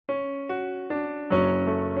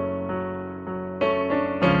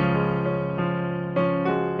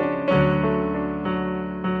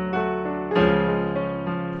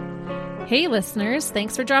Hey listeners,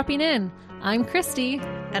 thanks for dropping in. I'm Christy.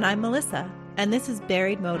 And I'm Melissa, and this is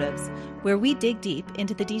Buried Motives, where we dig deep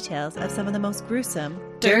into the details of some of the most gruesome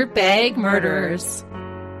dirtbag murderers.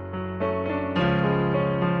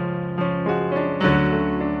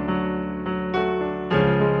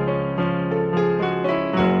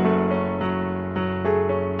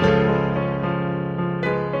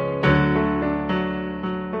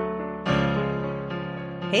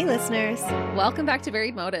 Hey listeners, Welcome back to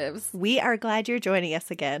Buried Motives. we are glad you're joining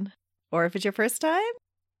us again. Or if it's your first time,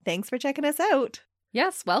 thanks for checking us out.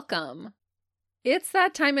 Yes, welcome. It's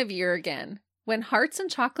that time of year again, when hearts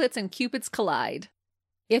and chocolates and cupids collide.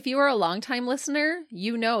 If you are a longtime listener,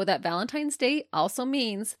 you know that Valentine's Day also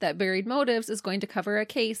means that Buried Motives is going to cover a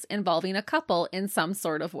case involving a couple in some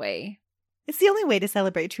sort of way. It's the only way to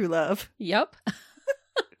celebrate true love. Yep,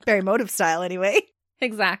 Buried Motive style, anyway.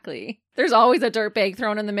 exactly. There's always a dirtbag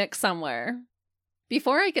thrown in the mix somewhere.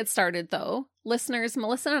 Before I get started, though, listeners,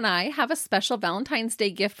 Melissa and I have a special Valentine's Day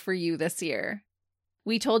gift for you this year.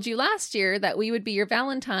 We told you last year that we would be your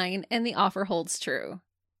Valentine, and the offer holds true.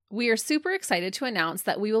 We are super excited to announce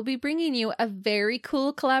that we will be bringing you a very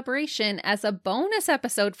cool collaboration as a bonus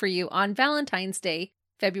episode for you on Valentine's Day,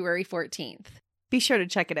 February 14th. Be sure to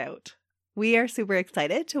check it out. We are super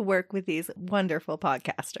excited to work with these wonderful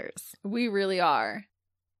podcasters. We really are.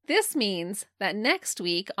 This means that next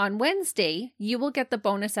week on Wednesday, you will get the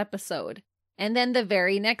bonus episode. And then the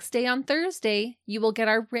very next day on Thursday, you will get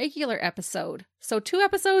our regular episode. So 2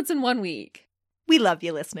 episodes in 1 week. We love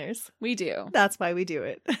you, listeners. We do. That's why we do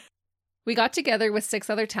it. We got together with 6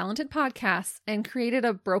 other talented podcasts and created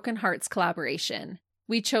a Broken Hearts collaboration.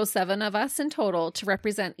 We chose 7 of us in total to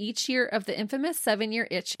represent each year of the infamous 7-year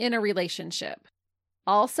itch in a relationship.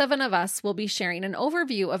 All 7 of us will be sharing an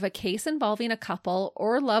overview of a case involving a couple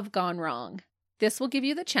or love gone wrong. This will give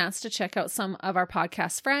you the chance to check out some of our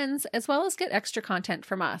podcast friends as well as get extra content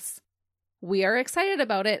from us. We are excited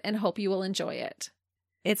about it and hope you will enjoy it.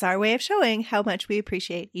 It's our way of showing how much we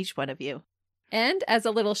appreciate each one of you. And as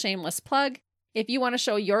a little shameless plug, if you want to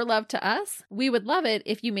show your love to us, we would love it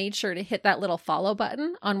if you made sure to hit that little follow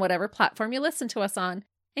button on whatever platform you listen to us on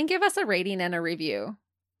and give us a rating and a review.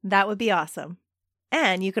 That would be awesome.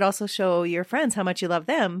 And you could also show your friends how much you love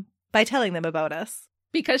them by telling them about us.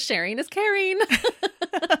 Because sharing is caring.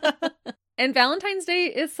 And Valentine's Day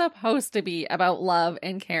is supposed to be about love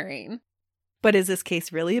and caring. But is this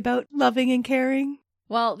case really about loving and caring?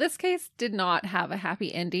 Well, this case did not have a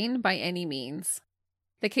happy ending by any means.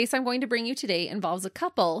 The case I'm going to bring you today involves a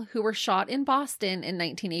couple who were shot in Boston in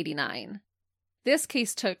 1989. This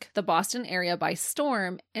case took the Boston area by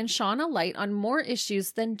storm and shone a light on more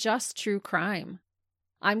issues than just true crime.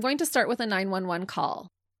 I'm going to start with a 911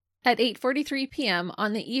 call. At 8:43 p.m.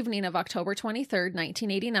 on the evening of October 23,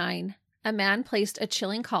 1989, a man placed a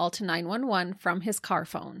chilling call to 911 from his car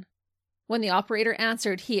phone. When the operator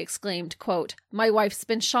answered, he exclaimed, quote, "My wife's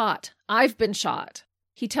been shot. I've been shot."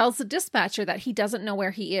 He tells the dispatcher that he doesn't know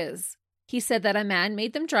where he is. He said that a man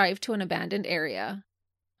made them drive to an abandoned area.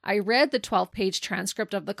 I read the 12-page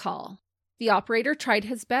transcript of the call. The operator tried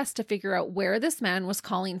his best to figure out where this man was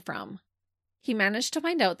calling from. He managed to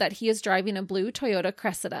find out that he is driving a blue Toyota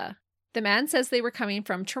Cressida. The man says they were coming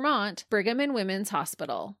from Tremont Brigham and Women's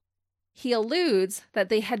Hospital. He alludes that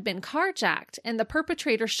they had been carjacked and the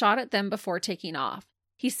perpetrator shot at them before taking off.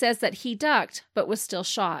 He says that he ducked but was still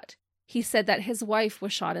shot. He said that his wife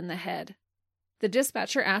was shot in the head. The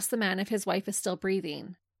dispatcher asks the man if his wife is still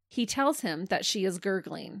breathing. He tells him that she is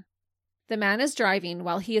gurgling. The man is driving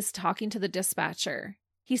while he is talking to the dispatcher.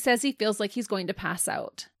 He says he feels like he's going to pass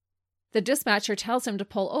out. The dispatcher tells him to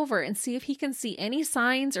pull over and see if he can see any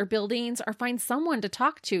signs or buildings or find someone to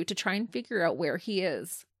talk to try and figure out where he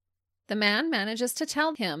is. The man manages to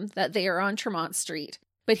tell him that they are on Tremont Street,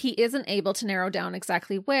 but he isn't able to narrow down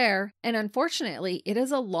exactly where, and unfortunately, it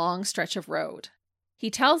is a long stretch of road.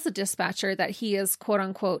 He tells the dispatcher that he is,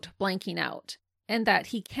 quote-unquote, blanking out, and that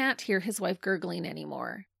he can't hear his wife gurgling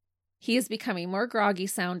anymore. He is becoming more groggy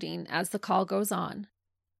sounding as the call goes on.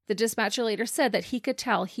 The dispatcher later said that he could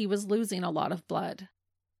tell he was losing a lot of blood.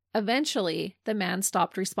 Eventually, the man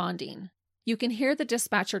stopped responding. You can hear the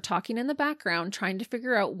dispatcher talking in the background trying to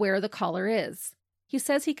figure out where the caller is. He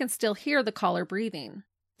says he can still hear the caller breathing.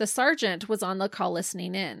 The sergeant was on the call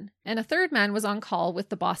listening in, and a third man was on call with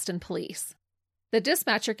the Boston police. The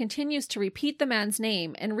dispatcher continues to repeat the man's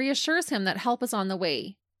name and reassures him that help is on the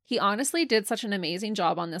way. He honestly did such an amazing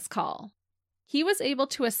job on this call. He was able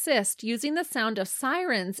to assist using the sound of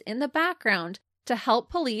sirens in the background to help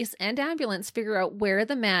police and ambulance figure out where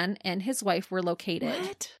the man and his wife were located.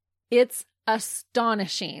 What? It's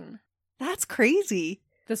astonishing. That's crazy.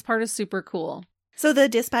 This part is super cool. So the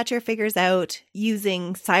dispatcher figures out,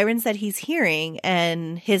 using sirens that he's hearing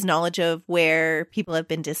and his knowledge of where people have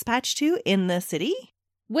been dispatched to in the city?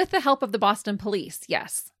 With the help of the Boston police,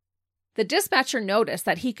 yes. The dispatcher noticed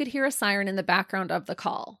that he could hear a siren in the background of the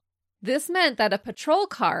call. This meant that a patrol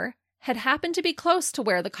car had happened to be close to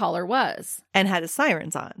where the caller was. And had his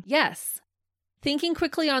sirens on. Yes. Thinking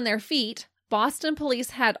quickly on their feet, Boston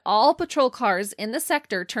police had all patrol cars in the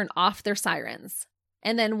sector turn off their sirens,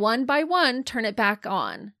 and then one by one turn it back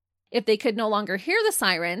on. If they could no longer hear the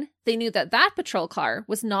siren, they knew that that patrol car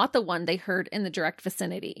was not the one they heard in the direct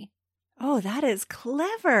vicinity. Oh, that is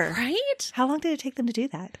clever. Right? How long did it take them to do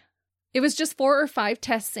that? It was just 4 or 5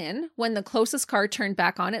 tests in when the closest car turned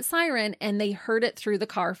back on its siren and they heard it through the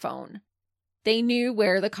car phone. They knew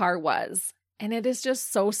where the car was, and it is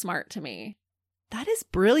just so smart to me. That is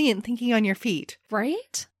brilliant thinking on your feet.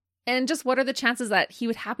 Right? And just what are the chances that he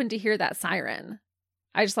would happen to hear that siren?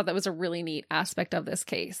 I just thought that was a really neat aspect of this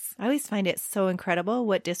case. I always find it so incredible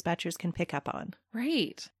what dispatchers can pick up on.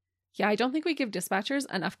 Right. Yeah, I don't think we give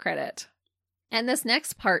dispatchers enough credit. And this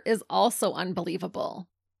next part is also unbelievable.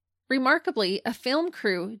 Remarkably, a film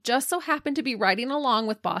crew just so happened to be riding along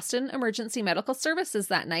with Boston Emergency Medical Services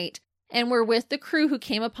that night and were with the crew who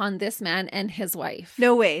came upon this man and his wife.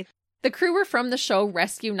 No way. The crew were from the show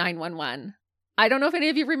Rescue 911. I don't know if any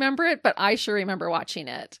of you remember it, but I sure remember watching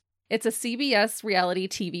it. It's a CBS reality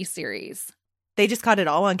TV series. They just caught it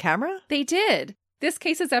all on camera? They did. This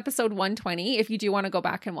case is episode 120 if you do want to go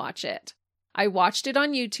back and watch it. I watched it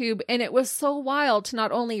on YouTube, and it was so wild to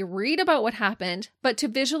not only read about what happened, but to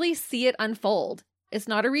visually see it unfold. It's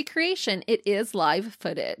not a recreation, it is live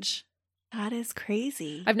footage. That is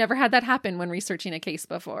crazy. I've never had that happen when researching a case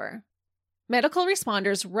before. Medical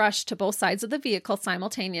responders rushed to both sides of the vehicle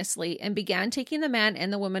simultaneously and began taking the man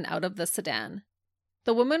and the woman out of the sedan.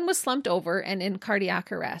 The woman was slumped over and in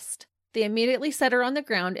cardiac arrest. They immediately set her on the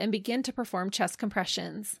ground and began to perform chest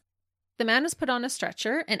compressions. The man is put on a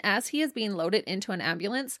stretcher, and as he is being loaded into an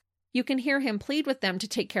ambulance, you can hear him plead with them to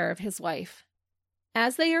take care of his wife.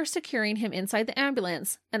 As they are securing him inside the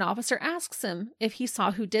ambulance, an officer asks him if he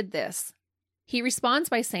saw who did this. He responds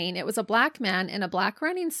by saying it was a black man in a black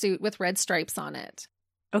running suit with red stripes on it.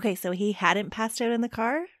 Okay, so he hadn't passed out in the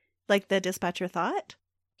car, like the dispatcher thought?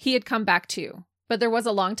 He had come back too, but there was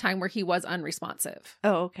a long time where he was unresponsive.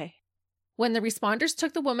 Oh, okay. When the responders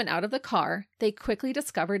took the woman out of the car, they quickly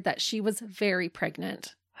discovered that she was very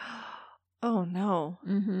pregnant. Oh, no.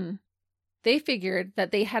 Mm-hmm. They figured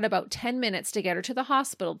that they had about 10 minutes to get her to the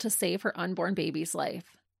hospital to save her unborn baby's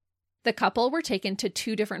life. The couple were taken to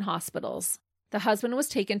 2 different hospitals. The husband was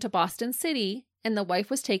taken to Boston City, and the wife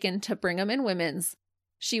was taken to Brigham and Women's.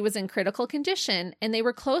 She was in critical condition, and they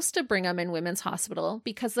were close to Brigham and Women's Hospital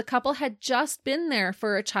because the couple had just been there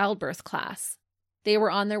for a childbirth class. They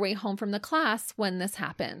were on their way home from the class when this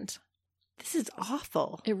happened. This is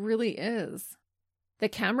awful. It really is. The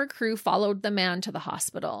camera crew followed the man to the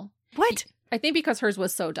hospital. What? I think because hers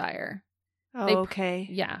was so dire. Oh, okay.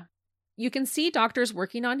 Yeah. You can see doctors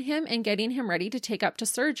working on him and getting him ready to take up to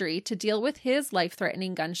surgery to deal with his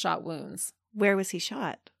life-threatening gunshot wounds. Where was he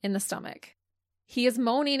shot? In the stomach. He is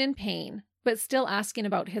moaning in pain, but still asking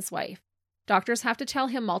about his wife. Doctors have to tell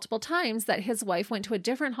him multiple times that his wife went to a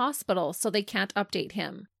different hospital, so they can't update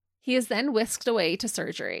him. He is then whisked away to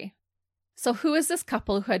surgery. So who is this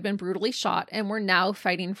couple who had been brutally shot and were now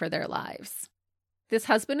fighting for their lives? This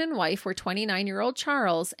husband and wife were 29-year-old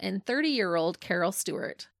Charles and 30-year-old Carol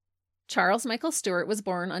Stuart. Charles Michael Stuart was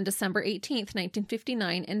born on December 18,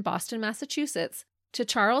 1959 in Boston, Massachusetts, to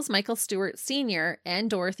Charles Michael Stuart Sr. and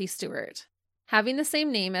Dorothy Stuart. Having the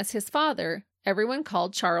same name as his father, everyone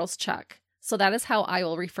called Charles Chuck, so that is how I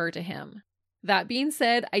will refer to him. That being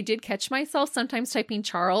said, I did catch myself sometimes typing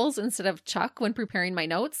Charles instead of Chuck when preparing my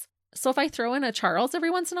notes, so if I throw in a Charles every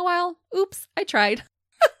once in a while, oops, I tried.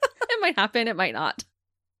 It might happen, it might not.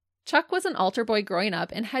 Chuck was an altar boy growing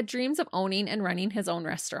up and had dreams of owning and running his own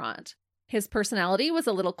restaurant. His personality was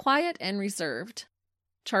a little quiet and reserved.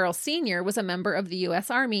 Charles Sr. was a member of the U.S.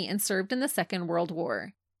 Army and served in the Second World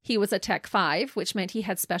War. He was a Tech 5, which meant he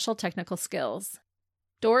had special technical skills.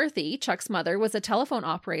 Dorothy, Chuck's mother, was a telephone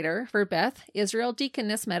operator for Beth Israel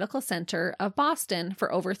Deaconess Medical Center of Boston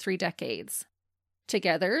for over 3 decades.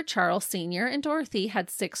 Together, Charles Sr. and Dorothy had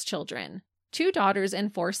 6 children, 2 daughters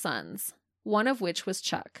and 4 sons, one of which was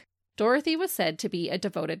Chuck. Dorothy was said to be a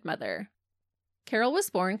devoted mother. Carol was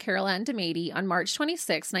born Carol Ann DeMady on March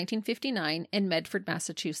 26, 1959 in Medford,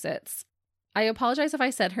 Massachusetts. I apologize if I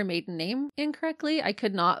said her maiden name incorrectly. I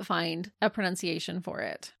could not find a pronunciation for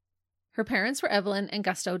it. Her parents were Evelyn and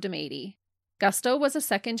Gusto DeMady. Gusto was a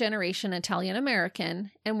second-generation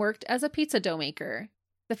Italian-American and worked as a pizza dough maker.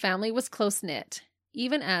 The family was close-knit.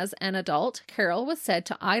 Even as an adult, Carol was said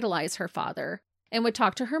to idolize her father and would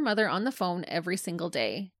talk to her mother on the phone every single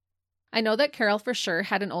day. I know that Carol for sure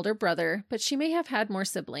had an older brother, but she may have had more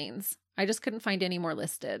siblings. I just couldn't find any more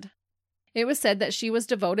listed. It was said that she was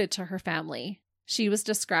devoted to her family. She was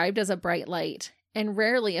described as a bright light, and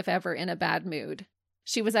rarely if ever in a bad mood.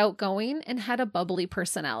 She was outgoing and had a bubbly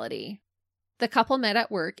personality. The couple met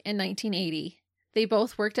at work in 1980. They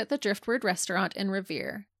both worked at the Driftwood restaurant in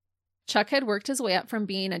Revere. Chuck had worked his way up from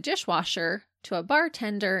being a dishwasher to a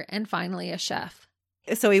bartender and finally a chef.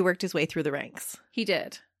 So he worked his way through the ranks. He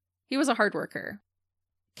did. He was a hard worker.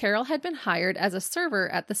 Carol had been hired as a server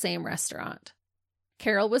at the same restaurant.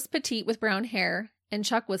 Carol was petite with brown hair, and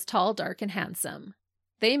Chuck was tall, dark, and handsome.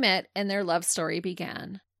 They met, and their love story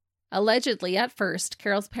began. Allegedly, at first,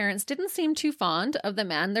 Carol's parents didn't seem too fond of the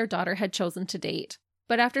man their daughter had chosen to date,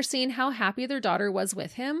 but after seeing how happy their daughter was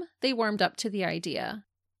with him, they warmed up to the idea.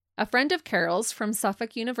 A friend of Carol's from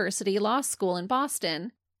Suffolk University Law School in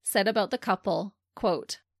Boston said about the couple,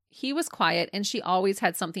 quote, "He was quiet and she always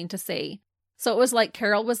had something to say. So it was like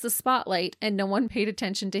Carol was the spotlight and no one paid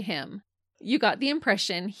attention to him. You got the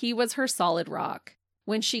impression he was her solid rock.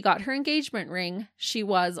 When she got her engagement ring, she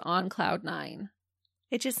was on cloud 9.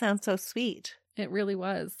 It just sounds so sweet. It really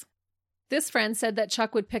was. This friend said that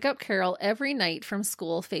Chuck would pick up Carol every night from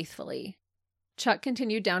school faithfully. Chuck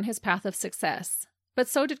continued down his path of success, but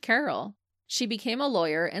so did Carol. She became a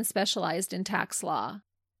lawyer and specialized in tax law.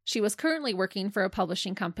 She was currently working for a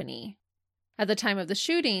publishing company. At the time of the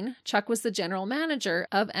shooting, Chuck was the general manager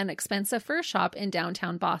of an expensive fur shop in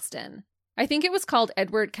downtown Boston. I think it was called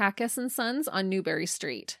Edward Cacus & Sons on Newbury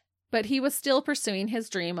Street. But he was still pursuing his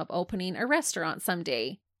dream of opening a restaurant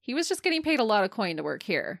someday. He was just getting paid a lot of coin to work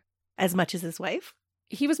here. As much as his wife?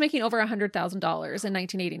 He was making over $100,000 in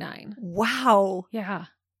 1989. Wow. Yeah.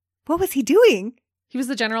 What was he doing? He was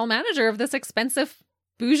the general manager of this expensive,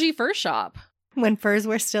 bougie fur shop. When furs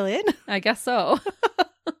were still in? I guess so.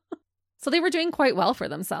 So they were doing quite well for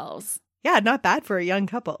themselves. Yeah, not bad for a young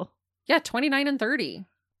couple. Yeah, 29 and 30.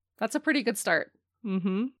 That's a pretty good start.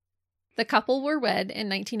 Mm-hmm. The couple were wed in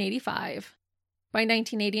 1985. By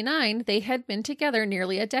 1989, they had been together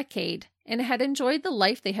nearly a decade and had enjoyed the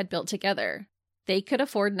life they had built together. They could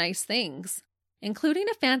afford nice things, including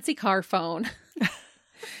a fancy car phone.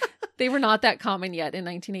 They were not that common yet in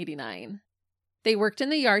 1989. They worked in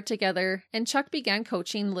the yard together, and Chuck began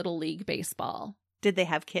coaching Little League baseball. Did they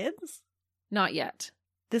have kids? Not yet.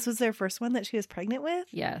 This was their first one that she was pregnant with?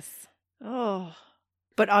 Yes. Oh.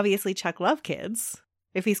 But obviously Chuck loved kids.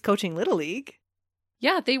 If he's coaching Little League.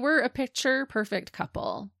 Yeah, they were a picture-perfect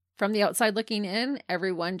couple. From the outside looking in,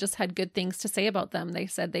 everyone just had good things to say about them. They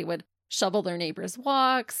said they would shovel their neighbors'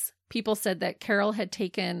 walks. People said that Carol had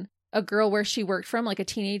taken a girl where she worked from, like a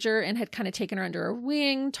teenager, and had kind of taken her under her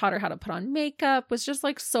wing, taught her how to put on makeup, was just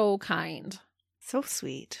like so kind. So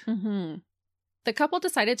sweet. Mm-hmm. The couple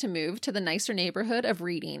decided to move to the nicer neighborhood of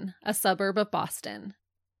Reading, a suburb of Boston.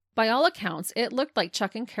 By all accounts, it looked like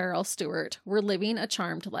Chuck and Carol Stuart were living a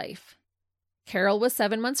charmed life. Carol was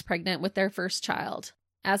 7 months pregnant with their first child.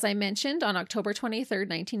 As I mentioned, on October 23,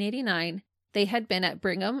 1989, they had been at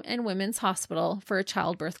Brigham and Women's Hospital for a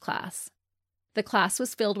childbirth class. The class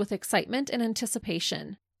was filled with excitement and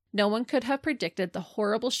anticipation. No one could have predicted the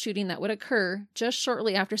horrible shooting that would occur just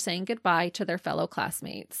shortly after saying goodbye to their fellow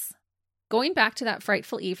classmates. Going back to that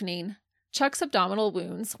frightful evening, Chuck's abdominal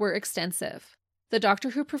wounds were extensive. The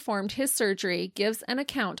doctor who performed his surgery gives an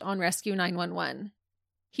account on Rescue 911.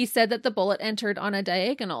 He said that the bullet entered on a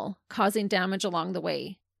diagonal, causing damage along the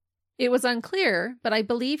way. It was unclear, but I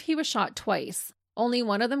believe he was shot twice, only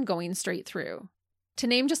one of them going straight through. To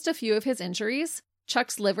name just a few of his injuries,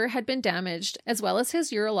 Chuck's liver had been damaged, as well as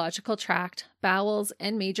his urological tract, bowels,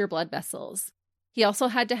 and major blood vessels. He also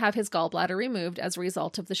had to have his gallbladder removed as a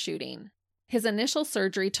result of the shooting. His initial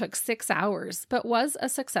surgery took 6 hours, but was a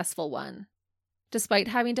successful one. Despite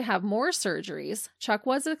having to have more surgeries, Chuck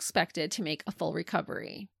was expected to make a full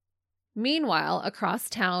recovery. Meanwhile, across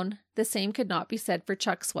town, the same could not be said for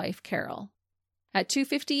Chuck's wife, Carol. At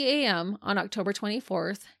 2:50 a.m. on October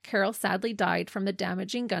 24th, Carol sadly died from the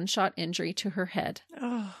damaging gunshot injury to her head.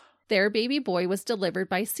 Oh. Their baby boy was delivered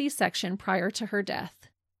by C-section prior to her death.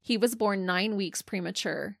 He was born 9 weeks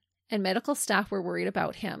premature, and medical staff were worried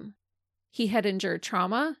about him. He had endured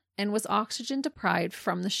trauma and was oxygen deprived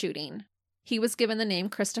from the shooting. He was given the name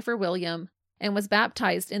Christopher William and was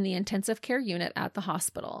baptized in the intensive care unit at the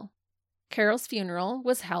hospital. Carol's funeral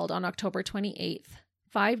was held on October 28th,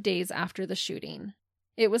 5 days after the shooting.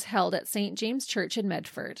 It was held at St. James Church in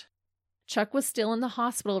Medford. Chuck was still in the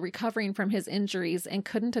hospital recovering from his injuries and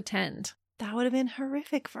couldn't attend. That would have been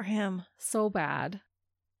horrific for him. So bad.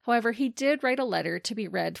 However, he did write a letter to be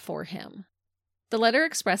read for him. The letter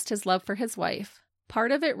expressed his love for his wife.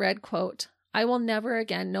 Part of it read, quote, "I will never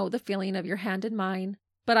again know the feeling of your hand in mine,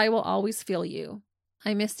 but I will always feel you.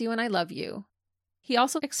 I miss you and I love you." He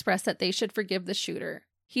also expressed that they should forgive the shooter.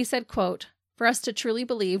 He said, quote, "For us to truly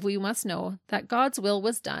believe, we must know that God's will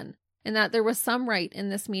was done, and that there was some right in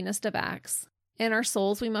this meanest of acts. In our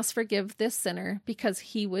souls, we must forgive this sinner because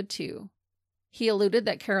he would too." He alluded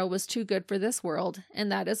that Carol was too good for this world,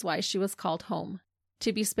 and that is why she was called home,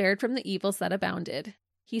 to be spared from the evils that abounded.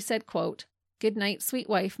 He said, quote, "Good night, sweet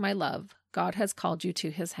wife, my love. God has called you to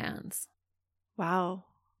his hands." Wow.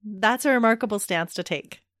 That's a remarkable stance to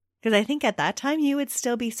take. Because I think at that time you would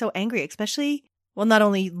still be so angry, especially, well, not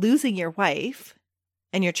only losing your wife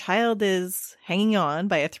and your child is hanging on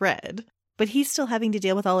by a thread, but he's still having to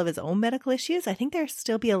deal with all of his own medical issues. I think there'd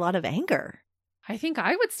still be a lot of anger. I think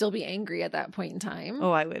I would still be angry at that point in time.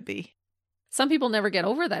 Oh, I would be. Some people never get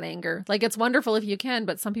over that anger. Like, it's wonderful if you can,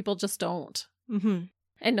 but some people just don't. Mm-hmm.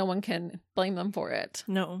 And no one can blame them for it.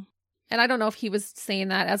 No. And I don't know if he was saying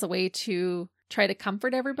that as a way to try to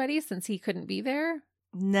comfort everybody since he couldn't be there.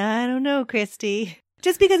 No, I don't know, Christy.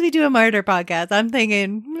 Just because we do a martyr podcast, I'm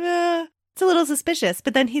thinking, it's a little suspicious.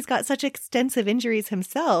 But then he's got such extensive injuries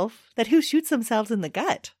himself that who shoots themselves in the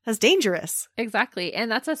gut? That's dangerous. Exactly.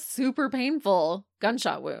 And that's a super painful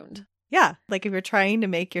gunshot wound. Yeah. Like if you're trying to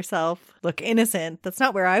make yourself look innocent, that's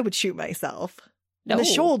not where I would shoot myself. No. In the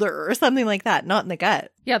shoulder or something like that, not in the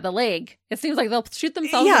gut. Yeah, the leg. It seems like they'll shoot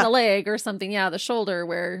themselves in the leg or something. Yeah, the shoulder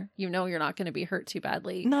where you know you're not going to be hurt too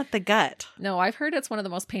badly. Not the gut. No, I've heard it's one of the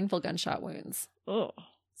most painful gunshot wounds. Oh.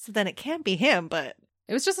 So then it can't be him, but...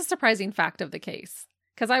 It was just a surprising fact of the case.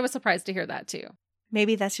 Because I was surprised to hear that too.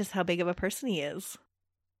 Maybe that's just how big of a person he is.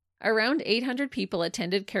 Around 800 people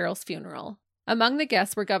attended Carol's funeral. Among the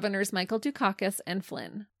guests were Governors Michael Dukakis and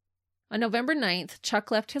Flynn. On November 9th,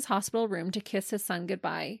 Chuck left his hospital room to kiss his son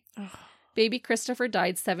goodbye. Oh. Baby Christopher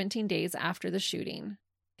died 17 days after the shooting.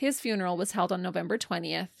 His funeral was held on November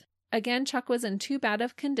 20th. Again, Chuck was in too bad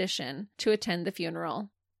of condition to attend the funeral.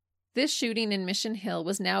 This shooting in Mission Hill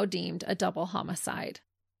was now deemed a double homicide.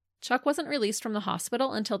 Chuck wasn't released from the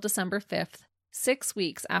hospital until December 5th, 6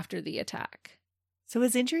 weeks after the attack. So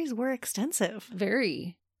his injuries were extensive.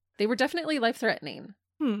 Very. They were definitely life-threatening.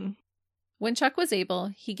 When Chuck was able,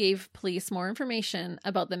 he gave police more information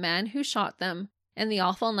about the man who shot them and the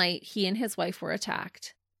awful night he and his wife were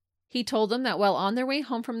attacked. He told them that while on their way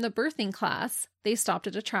home from the birthing class, they stopped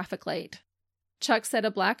at a traffic light. Chuck said a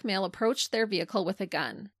black male approached their vehicle with a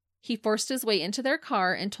gun. He forced his way into their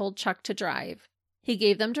car and told Chuck to drive. He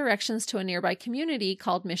gave them directions to a nearby community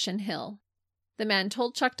called Mission Hill. The man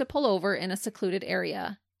told Chuck to pull over in a secluded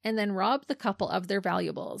area and then robbed the couple of their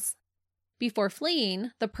valuables. Before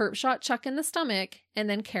fleeing, the perp shot Chuck in the stomach and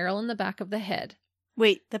then Carol in the back of the head.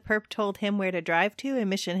 Wait, the perp told him where to drive to in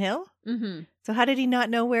Mission Hill? Mm-hmm. So how did he not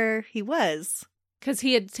know where he was? Because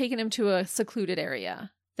he had taken him to a secluded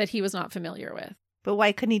area that he was not familiar with. But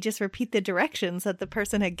why couldn't he just repeat the directions that the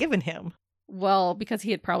person had given him? Well, because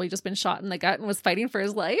he had probably just been shot in the gut and was fighting for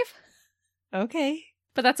his life. Okay.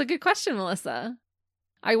 But that's a good question, Melissa.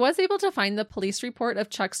 I was able to find the police report of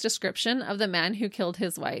Chuck's description of the man who killed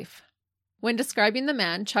his wife. When describing the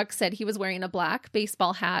man, Chuck said he was wearing a black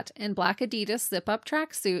baseball hat and black Adidas zip-up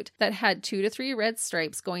tracksuit that had 2 to 3 red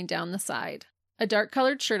stripes going down the side, a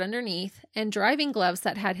dark-colored shirt underneath, and driving gloves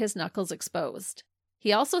that had his knuckles exposed.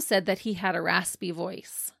 He also said that he had a raspy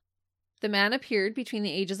voice. The man appeared between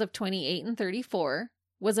the ages of 28 and 34,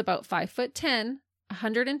 was about 5'10",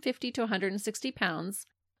 150 to 160 pounds,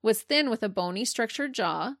 was thin with a bony structured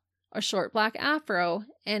jaw, a short black afro,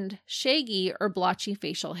 and shaggy or blotchy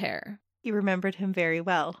facial hair. You remembered him very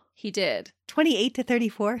well. He did. 28 to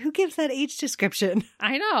 34? Who gives that age description?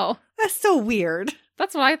 I know. That's so weird.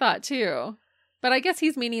 That's what I thought too. But I guess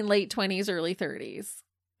he's meaning late 20s, early 30s.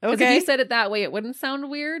 Because Okay. if he said it that way, it wouldn't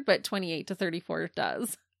sound weird, but 28 to 34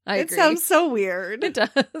 does. I agree. It sounds so weird. It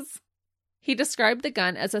does. He described the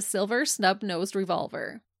gun as a silver snub-nosed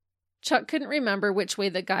revolver. Chuck couldn't remember which way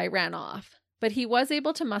the guy ran off, but he was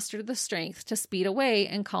able to muster the strength to speed away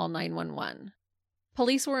and call 911.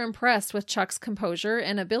 Police were impressed with Chuck's composure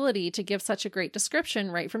and ability to give such a great description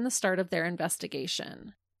right from the start of their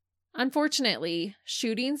investigation. Unfortunately,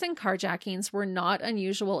 shootings and carjackings were not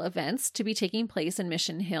unusual events to be taking place in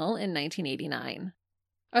Mission Hill in 1989.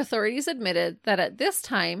 Authorities admitted that at this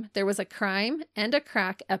time there was a crime and a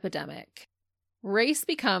crack epidemic. Race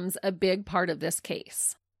becomes a big part of this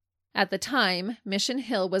case. At the time, Mission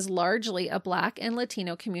Hill was largely a Black and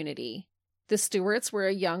Latino community. The Stuarts were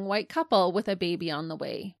a young white couple with a baby on the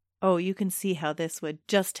way. Oh, you can see how this would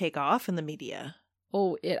just take off in the media.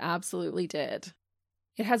 Oh, it absolutely did.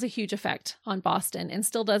 It has a huge effect on Boston and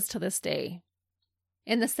still does to this day.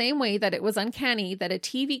 In the same way that it was uncanny that a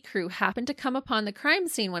TV crew happened to come upon the crime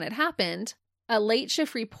scene when it happened, a late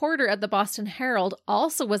shift reporter at the Boston Herald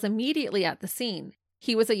also was immediately at the scene.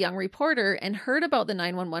 He was a young reporter and heard about the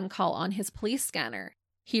 911 call on his police scanner.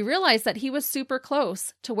 He realized that he was super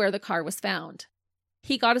close to where the car was found.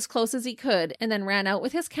 He got as close as he could and then ran out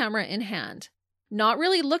with his camera in hand. Not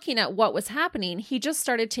really looking at what was happening, he just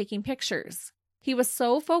started taking pictures. He was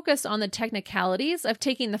so focused on the technicalities of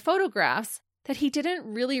taking the photographs that he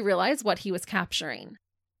didn't really realize what he was capturing.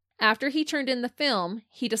 After he turned in the film,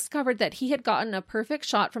 he discovered that he had gotten a perfect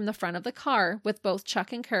shot from the front of the car with both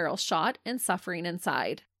Chuck and Carol shot and suffering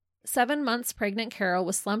inside. 7 months pregnant Carol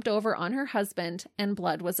was slumped over on her husband and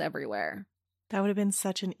blood was everywhere. That would have been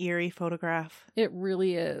such an eerie photograph. It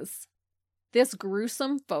really is. This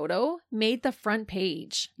gruesome photo made the front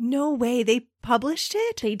page. No way. They published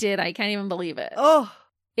it? They did. I can't even believe it. Oh.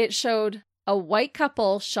 It showed a white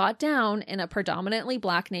couple shot down in a predominantly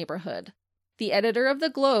black neighborhood. The editor of the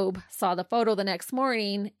Globe saw the photo the next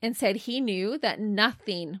morning and said he knew that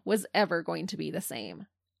nothing was ever going to be the same.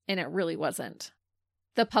 And it really wasn't.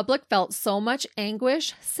 The public felt so much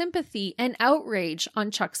anguish, sympathy, and outrage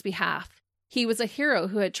on Chuck's behalf. He was a hero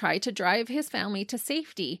who had tried to drive his family to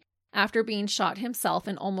safety after being shot himself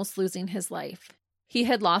and almost losing his life. He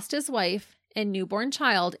had lost his wife and newborn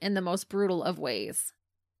child in the most brutal of ways.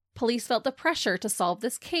 Police felt the pressure to solve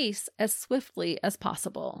this case as swiftly as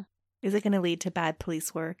possible. Is it going to lead to bad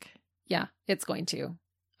police work? Yeah, it's going to,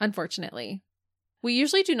 unfortunately. We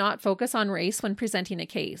usually do not focus on race when presenting a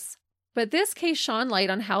case, but this case shone light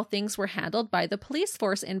on how things were handled by the police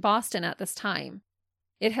force in Boston at this time.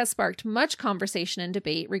 It has sparked much conversation and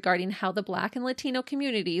debate regarding how the Black and Latino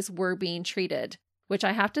communities were being treated, which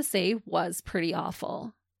I have to say was pretty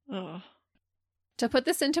awful. Ugh. To put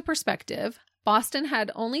this into perspective, Boston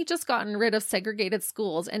had only just gotten rid of segregated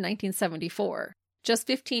schools in 1974. Just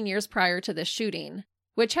 15 years prior to this shooting,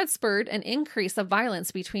 which had spurred an increase of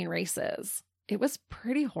violence between races. It was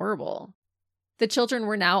pretty horrible. The children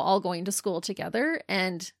were now all going to school together,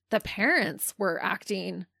 and the parents were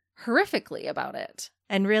acting horrifically about it.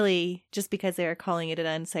 And really, just because they were calling it an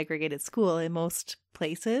unsegregated school, in most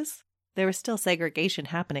places, there was still segregation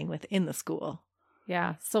happening within the school.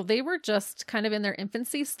 Yeah, so they were just kind of in their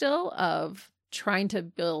infancy still of trying to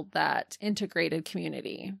build that integrated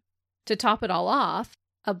community. To top it all off,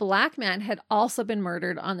 a Black man had also been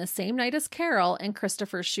murdered on the same night as Carol and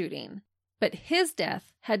Christopher's shooting, but his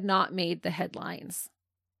death had not made the headlines.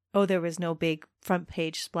 Oh, there was no big front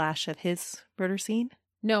page splash of his murder scene?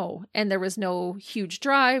 No, and there was no huge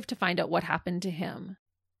drive to find out what happened to him.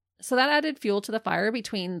 So that added fuel to the fire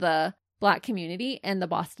between the Black community and the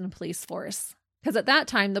Boston police force. Because at that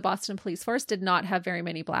time, the Boston police force did not have very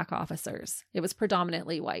many Black officers. It was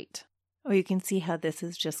predominantly white. Oh, you can see how this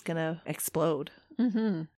is just going to explode.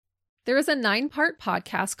 Mm-hmm. There is a 9-part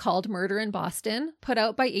podcast called Murder in Boston, put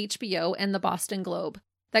out by HBO and the Boston Globe,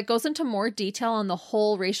 that goes into more detail on the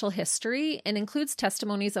whole racial history and includes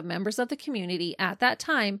testimonies of members of the community at that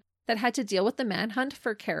time that had to deal with the manhunt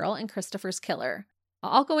for Carol and Christopher's killer.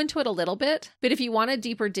 I'll go into it a little bit, but if you want a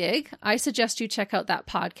deeper dig, I suggest you check out that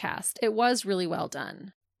podcast. It was really well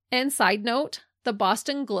done. And side note, the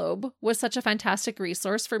Boston Globe was such a fantastic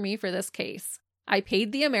resource for me for this case. I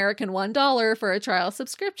paid the American $1 for a trial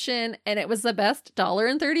subscription, and it was the best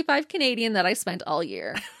 $1.35 Canadian that I spent all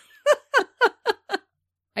year.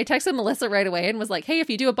 I texted Melissa right away and was like, hey, if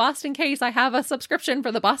you do a Boston case, I have a subscription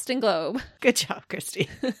for the Boston Globe. Good job, Christy.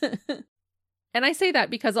 And I say that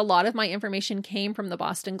because a lot of my information came from the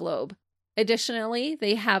Boston Globe. Additionally,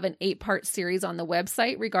 they have an 8-part series on the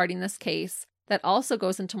website regarding this case that also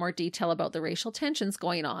goes into more detail about the racial tensions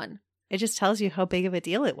going on. It just tells you how big of a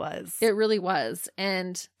deal it was. It really was.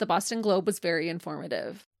 And the Boston Globe was very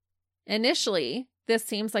informative. Initially, this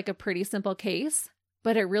seems like a pretty simple case,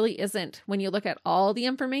 but it really isn't when you look at all the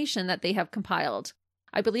information that they have compiled.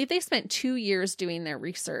 I believe they spent 2 years doing their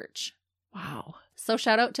research. Wow. So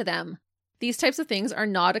shout out to them. These types of things are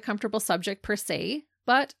not a comfortable subject per se,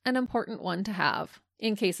 but an important one to have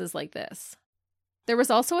in cases like this. There was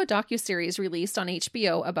also a docuseries released on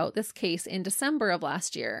HBO about this case in December of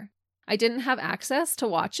last year. I didn't have access to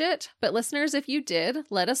watch it, but listeners, if you did,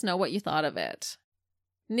 let us know what you thought of it.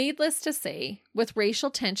 Needless to say, with racial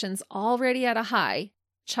tensions already at a high,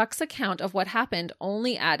 Chuck's account of what happened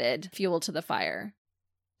only added fuel to the fire.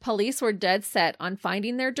 Police were dead set on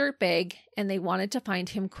finding their dirtbag, and they wanted to find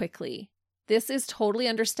him quickly. This is totally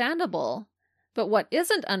understandable, but what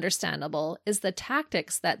isn't understandable is the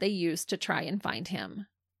tactics that they used to try and find him.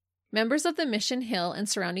 Members of the Mission Hill and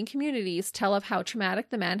surrounding communities tell of how traumatic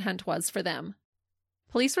the manhunt was for them.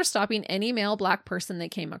 Police were stopping any male black person they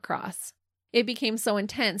came across. It became so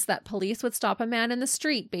intense that police would stop a man in the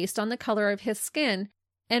street based on the color of his skin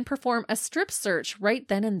and perform a strip search right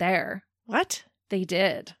then and there. What? They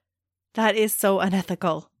did. That is so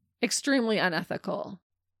unethical. Extremely unethical.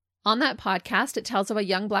 On that podcast, it tells of a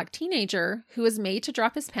young black teenager who was made to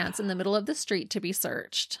drop his pants in the middle of the street to be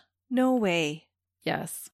searched. No way.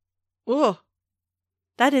 Yes. Ugh.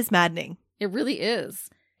 That is maddening. It really is.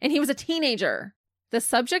 And he was a teenager. The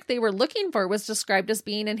subject they were looking for was described as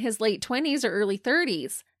being in his late 20s or early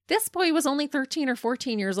 30s. This boy was only 13 or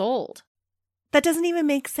 14 years old. That doesn't even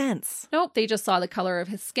make sense. Nope, they just saw the color of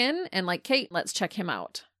his skin and like, Kate, let's check him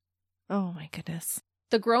out. Oh my goodness.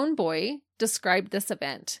 The grown boy described this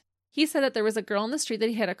event. He said that there was a girl on the street that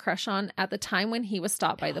he had a crush on at the time when he was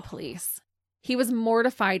stopped by the police. He was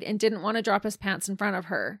mortified and didn't want to drop his pants in front of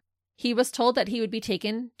her. He was told that he would be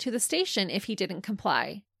taken to the station if he didn't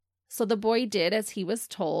comply. So the boy did as he was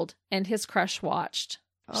told, and his crush watched.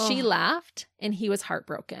 Oh. She laughed, and he was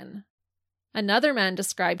heartbroken. Another man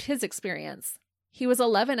described his experience. He was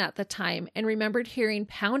 11 at the time and remembered hearing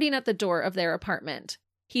pounding at the door of their apartment.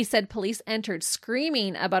 He said police entered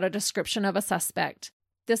screaming about a description of a suspect.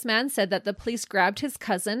 This man said that the police grabbed his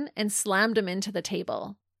cousin and slammed him into the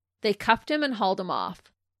table. They cuffed him and hauled him off.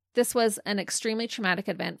 This was an extremely traumatic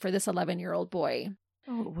event for this 11-year-old boy.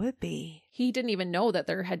 Oh, it would be. He didn't even know that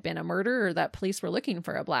there had been a murder or that police were looking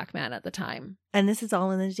for a black man at the time. And this is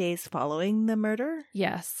all in the days following the murder?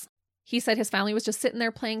 Yes. He said his family was just sitting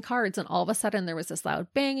there playing cards, and all of a sudden there was this loud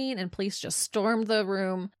banging, and police just stormed the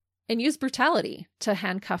room and used brutality to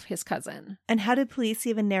handcuff his cousin. And how did police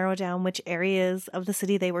even narrow down which areas of the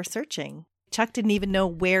city they were searching? Chuck didn't even know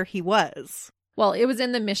where he was. Well, it was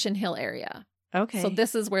in the Mission Hill area. Okay. So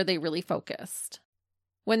this is where they really focused.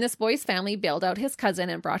 When this boy's family bailed out his cousin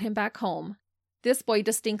and brought him back home, this boy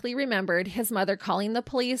distinctly remembered his mother calling the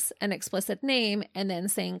police an explicit name and then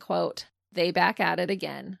saying, quote, "They back at it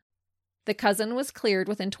again." The cousin was cleared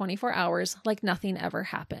within 24 hours like nothing ever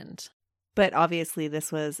happened. But obviously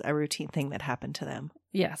this was a routine thing that happened to them.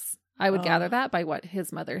 Yes, I would gather that by what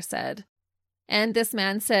his mother said. And this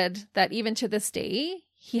man said that even to this day,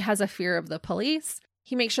 he has a fear of the police.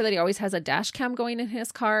 He makes sure that he always has a dash cam going in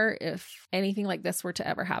his car if anything like this were to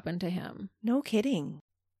ever happen to him. No kidding.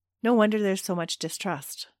 No wonder there's so much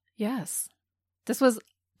distrust. Yes. This was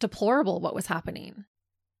deplorable what was happening.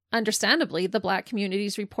 Understandably, the black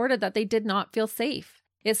communities reported that they did not feel safe.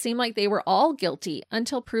 It seemed like they were all guilty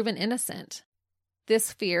until proven innocent.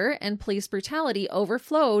 This fear and police brutality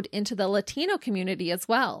overflowed into the Latino community as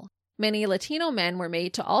well. Many Latino men were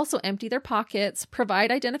made to also empty their pockets,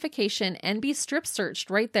 provide identification, and be strip searched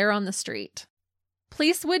right there on the street.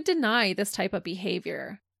 Police would deny this type of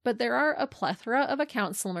behavior, but there are a plethora of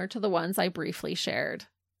accounts similar to the ones I briefly shared.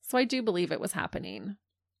 So I do believe it was happening.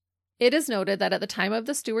 It is noted that at the time of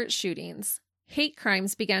the Stuart shootings, hate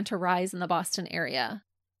crimes began to rise in the Boston area.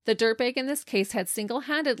 The dirtbag in this case had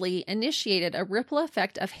single-handedly initiated a ripple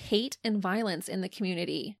effect of hate and violence in the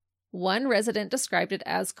community. One resident described it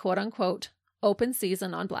as, quote-unquote, open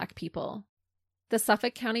season on black people. The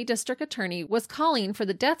Suffolk County District Attorney was calling for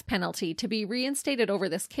the death penalty to be reinstated over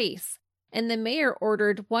this case, and the mayor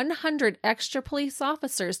ordered 100 extra police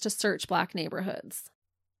officers to search black neighborhoods.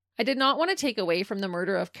 I did not want to take away from the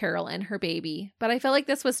murder of Carol and her baby, but I felt like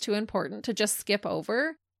this was too important to just skip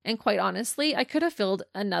over, and quite honestly, I could have filled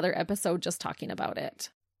another episode just talking about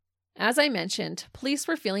it. As I mentioned, police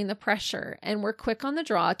were feeling the pressure and were quick on the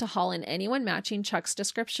draw to haul in anyone matching Chuck's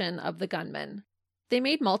description of the gunman. They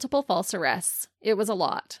made multiple false arrests. It was a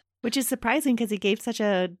lot. Which is surprising because he gave such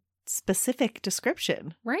a specific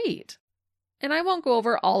description. Right. And I won't go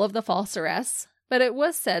over all of the false arrests, but it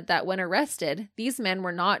was said that when arrested, these men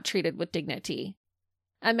were not treated with dignity.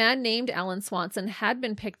 A man named Alan Swanson had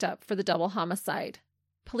been picked up for the double homicide.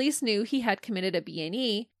 Police knew he had committed a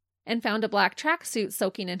B&E and found a black tracksuit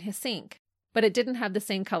soaking in his sink, but it didn't have the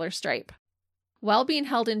same color stripe. While being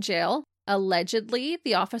held in jail, allegedly,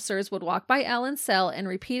 the officers would walk by Alan's cell and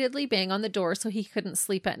repeatedly bang on the door so he couldn't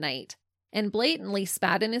sleep at night, and blatantly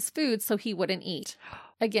spat in his food so he wouldn't eat.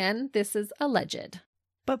 Again, this is alleged.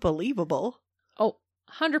 But believable. Oh,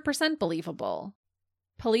 100% believable.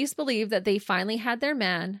 Police believe that they finally had their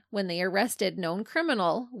man when they arrested known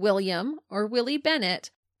criminal William, or Willie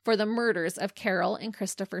Bennett, for the murders of Carol and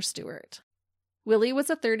Christopher Stuart. Willie was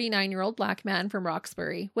a 39-year-old black man from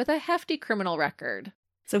Roxbury with a hefty criminal record.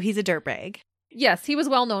 So he's a dirtbag. Yes, he was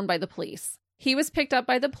well known by the police. He was picked up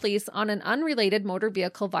by the police on an unrelated motor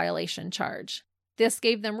vehicle violation charge. This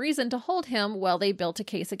gave them reason to hold him while they built a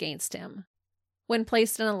case against him. When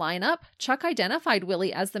placed in a lineup, Chuck identified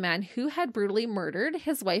Willie as the man who had brutally murdered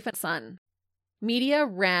his wife and son. Media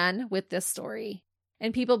ran with this story,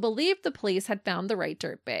 and people believed the police had found the right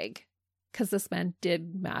dirtbag because this man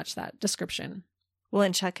did match that description. Well,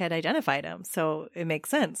 and Chuck had identified him, so it makes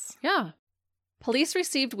sense. Yeah. Police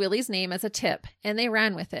received Willie's name as a tip, and they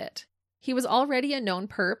ran with it. He was already a known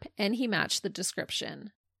perp, and he matched the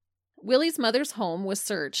description. Willie's mother's home was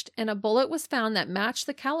searched, and a bullet was found that matched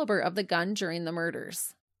the caliber of the gun during the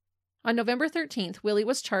murders. On November 13th, Willie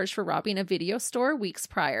was charged for robbing a video store weeks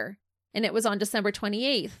prior, and it was on December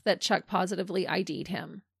 28th that Chuck positively ID'd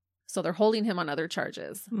him. So they're holding him on other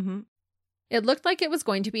charges. Mm-hmm. It looked like it was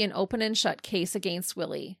going to be an open and shut case against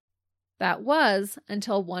Willie. That was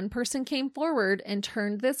until one person came forward and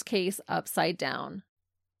turned this case upside down.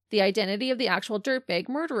 The identity of the actual dirtbag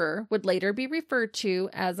murderer would later be referred to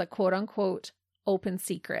as a quote-unquote open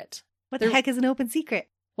secret. What the heck is an open secret?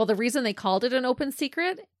 Well, the reason they called it an open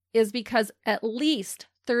secret is because at least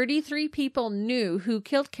 33 people knew who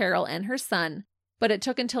killed Carol and her son, but it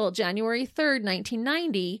took until January 3rd,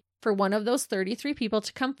 1990 for one of those 33 people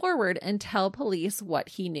to come forward and tell police what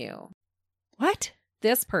he knew. What?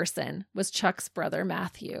 This person was Chuck's brother,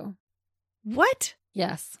 Matthew. What?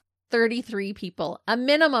 Yes. 33 people, a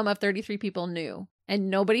minimum of 33 people knew, and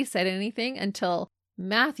nobody said anything until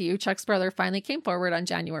Matthew, Chuck's brother, finally came forward on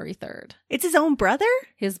January 3rd. It's his own brother?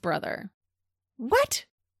 His brother. What?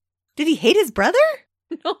 Did he hate his brother?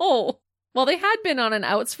 No. Well, they had been on an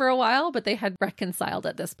outs for a while, but they had reconciled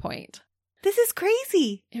at this point. This is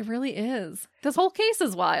crazy. It really is. This whole case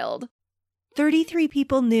is wild. 33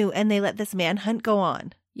 people knew, and they let this manhunt go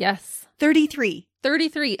on. Yes. 33.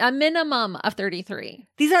 33. A minimum of 33.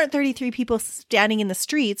 These aren't 33 people standing in the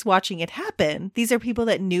streets watching it happen. These are people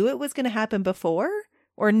that knew it was going to happen before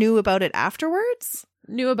or knew about it afterwards?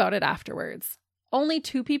 Knew about it afterwards. Only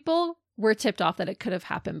 2 people were tipped off that it could have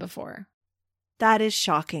happened before. That is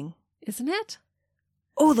shocking. Isn't it?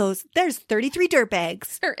 Oh, there's 33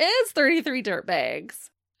 dirtbags. There is 33 dirtbags.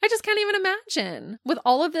 I just can't even imagine, with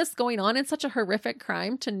all of this going on in such a horrific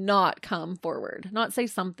crime, to not come forward, not say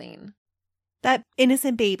something. That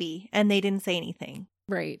innocent baby, and they didn't say anything.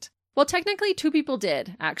 Right. Well, technically 2 people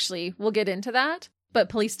did, actually. We'll get into that, but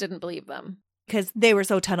police didn't believe them. Because they were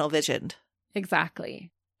so tunnel visioned.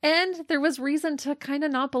 Exactly. And there was reason to kind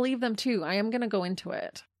of not believe them, too. I am going to go into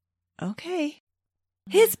it. Okay.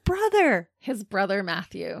 His brother! His brother,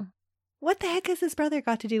 Matthew. What the heck has his brother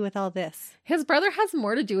got to do with all this? His brother has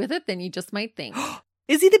more to do with it than you just might think.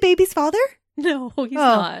 Is he the baby's father? No, he's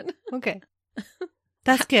not. Okay.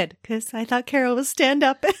 That's good, because I thought Carol was stand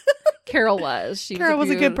up. Carol was. Carol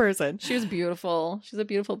was a good person. She was beautiful. She's a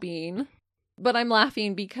beautiful being. But I'm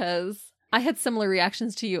laughing because I had similar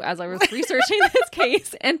reactions to you as I was researching this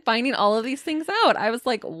case and finding all of these things out. I was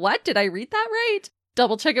like, what? Did I read that right?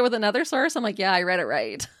 Double check it with another source. I'm like, yeah, I read it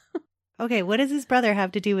right. Okay, what does his brother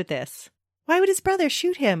have to do with this? Why would his brother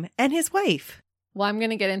shoot him and his wife? Well, I'm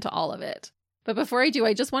going to get into all of it. But before I do,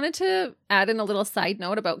 I just wanted to add in a little side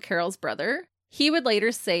note about Carol's brother. He would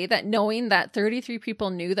later say that knowing that 33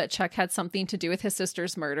 people knew that Chuck had something to do with his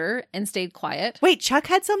sister's murder and stayed quiet. Wait, Chuck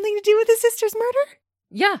had something to do with his sister's murder?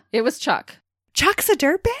 Yeah, it was Chuck. Chuck's a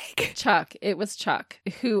dirtbag? Chuck. It was Chuck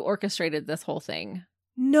who orchestrated this whole thing.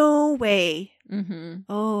 No way. Mm-hmm.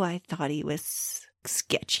 Oh, I thought he was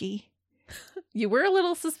sketchy. You were a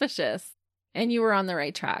little suspicious, and you were on the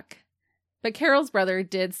right track. But Carol's brother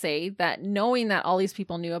did say that knowing that all these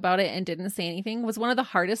people knew about it and didn't say anything was one of the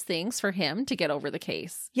hardest things for him to get over the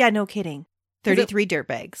case. Yeah, no kidding. 33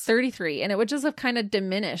 dirtbags. 33. And it would just have kind of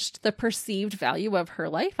diminished the perceived value of her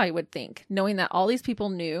life, I would think, knowing that all these people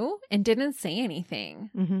knew and didn't say anything.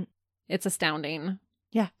 Mm-hmm. It's astounding.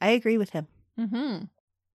 Yeah, I agree with him. Mm-hmm.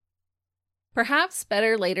 Perhaps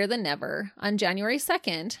better later than never, on January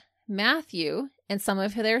 2nd, Matthew and some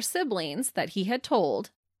of their siblings that he had told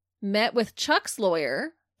met with Chuck's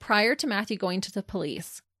lawyer prior to Matthew going to the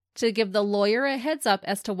police to give the lawyer a heads up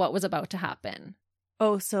as to what was about to happen.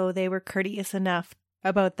 Oh, so they were courteous enough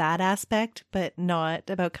about that aspect, but not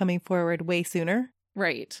about coming forward way sooner?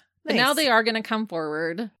 Right. Nice. But now they are going to come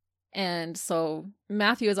forward. And so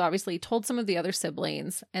Matthew has obviously told some of the other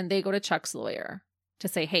siblings, and they go to Chuck's lawyer to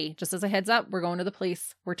say, hey, just as a heads up, we're going to the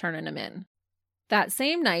police. We're turning him in. That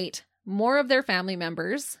same night, more of their family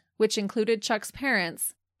members, which included Chuck's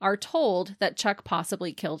parents, are told that Chuck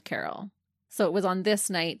possibly killed Carol. So it was on this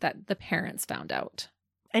night that the parents found out.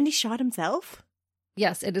 And he shot himself?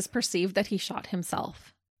 Yes, it is perceived that he shot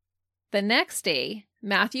himself. The next day,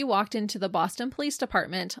 Matthew walked into the Boston Police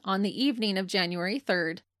Department on the evening of January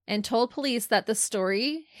 3rd and told police that the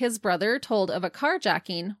story his brother told of a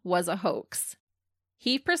carjacking was a hoax.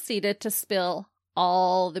 He proceeded to spill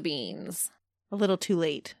all the beans. A little too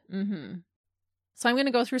late. Mm-hmm. So I'm going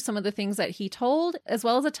to go through some of the things that he told, as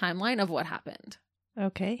well as a timeline of what happened.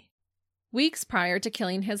 Okay. Weeks prior to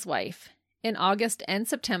killing his wife, in August and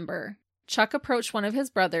September, Chuck approached one of his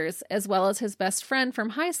brothers, as well as his best friend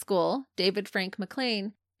from high school, David Frank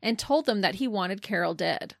McLean, and told them that he wanted Carol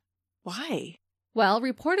dead. Why? Well,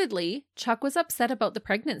 reportedly, Chuck was upset about the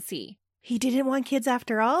pregnancy. He didn't want kids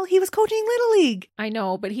after all? He was coaching Little League. I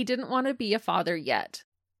know, but he didn't want to be a father yet.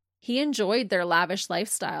 He enjoyed their lavish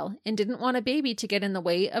lifestyle and didn't want a baby to get in the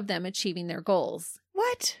way of them achieving their goals.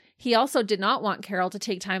 What? He also did not want Carol to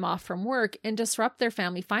take time off from work and disrupt their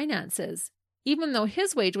family finances, even though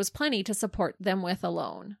his wage was plenty to support them with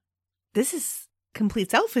alone. This is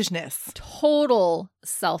complete selfishness. Total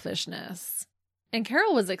selfishness. And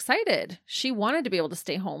Carol was excited. She wanted to be able to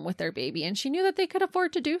stay home with their baby, and she knew that they could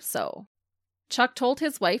afford to do so. Chuck told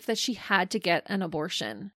his wife that she had to get an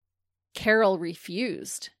abortion. Carol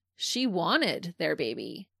refused. She wanted their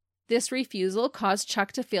baby. This refusal caused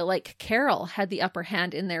Chuck to feel like Carol had the upper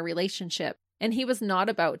hand in their relationship, and he was not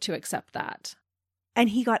about to accept that. And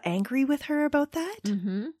he got angry with her about that?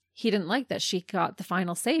 Mm-hmm. He didn't like that she got the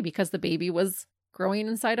final say because the baby was growing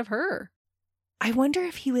inside of her. I wonder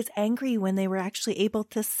if he was angry when they were actually able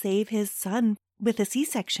to save his son with a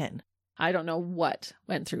C-section. I don't know what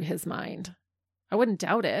went through his mind. I wouldn't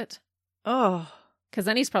doubt it. Oh. Because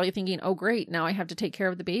then he's probably thinking, oh, great, now I have to take care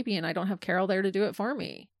of the baby and I don't have Carol there to do it for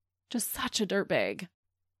me. Just such a dirtbag.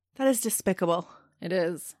 That is despicable. It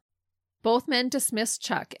is. Both men dismissed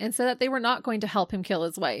Chuck and said that they were not going to help him kill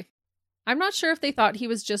his wife. I'm not sure if they thought he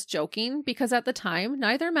was just joking, because at the time,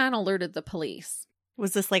 neither man alerted the police.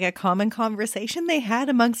 Was this like a common conversation they had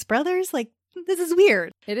amongst brothers? Like, this is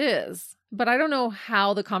weird. It is. But I don't know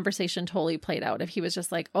how the conversation totally played out. If he was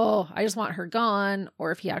just like, oh, I just want her gone,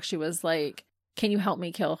 or if he actually was like, can you help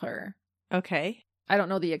me kill her? Okay. I don't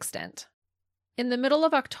know the extent. In the middle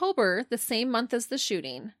of October, the same month as the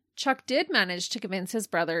shooting, Chuck did manage to convince his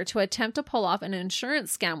brother to attempt to pull off an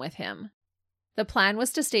insurance scam with him. The plan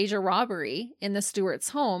was to stage a robbery in the Stuart's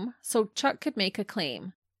home so Chuck could make a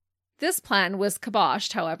claim. This plan was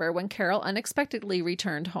kiboshed, however, when Carol unexpectedly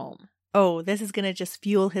returned home. Oh, this is going to just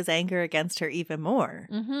fuel his anger against her even more.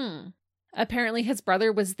 Mm-hmm. Apparently his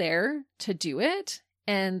brother was there to do it,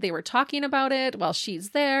 and they were talking about it while she's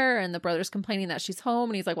there, and the brother's complaining that she's home,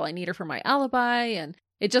 and he's like, well, I need her for my alibi, and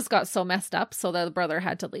it just got so messed up so that the brother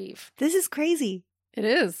had to leave. This is crazy. It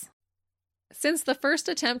is. Since the first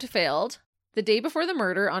attempt failed, the day before the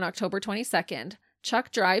murder on October 22nd,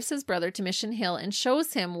 Chuck drives his brother to Mission Hill and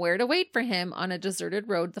shows him where to wait for him on a deserted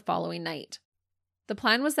road the following night. The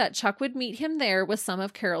plan was that Chuck would meet him there with some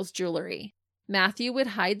of Carol's jewelry. Matthew would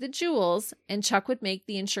hide the jewels, and Chuck would make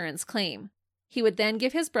the insurance claim. He would then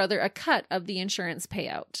give his brother a cut of the insurance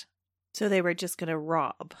payout. So they were just going to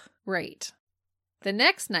rob. Right. The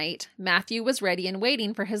next night, Matthew was ready and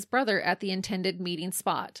waiting for his brother at the intended meeting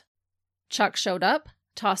spot. Chuck showed up,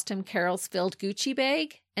 tossed him Carol's filled Gucci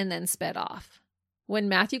bag, and then sped off. When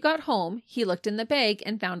Matthew got home, he looked in the bag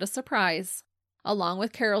and found a surprise. Along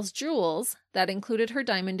with Carol's jewels, that included her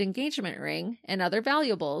diamond engagement ring and other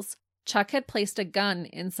valuables, Chuck had placed a gun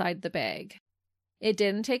inside the bag. It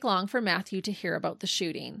didn't take long for Matthew to hear about the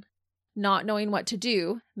shooting. Not knowing what to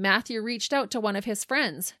do, Matthew reached out to one of his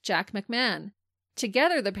friends, Jack McMahon.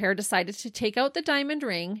 Together, the pair decided to take out the diamond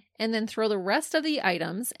ring and then throw the rest of the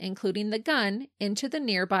items, including the gun, into the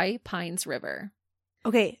nearby Pines River.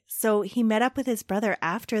 Okay, so he met up with his brother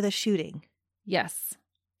after the shooting. Yes.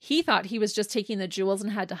 He thought he was just taking the jewels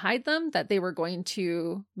and had to hide them, that they were going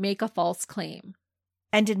to make a false claim.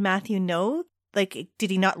 And did Matthew know? Like, did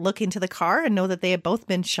he not look into the car and know that they had both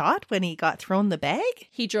been shot when he got thrown the bag?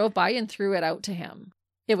 He drove by and threw it out to him.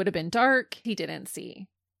 It would have been dark. He didn't see.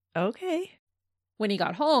 Okay. When he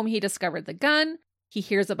got home, he discovered the gun. He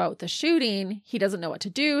hears about the shooting. He doesn't know what to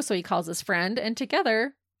do, so he calls his friend, and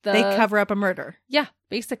together, they cover up a murder. Yeah,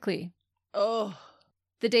 basically. Oh.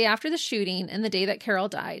 The day after the shooting and the day that Carol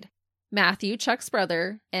died, Matthew, Chuck's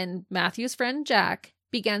brother, and Matthew's friend Jack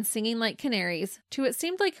began singing like canaries to it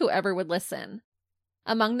seemed like whoever would listen.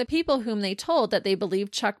 Among the people whom they told that they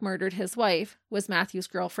believed Chuck murdered his wife was Matthew's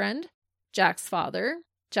girlfriend, Jack's father,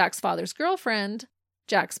 Jack's father's girlfriend,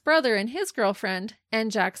 Jack's brother and his girlfriend,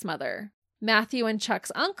 and Jack's mother, Matthew and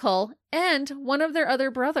Chuck's uncle, and one of their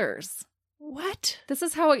other brothers. What? This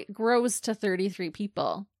is how it grows to 33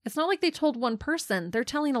 people. It's not like they told one person. They're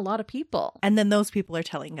telling a lot of people. And then those people are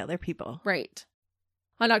telling other people. Right.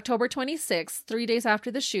 On October 26th, 3 days after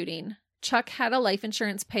the shooting, Chuck had a life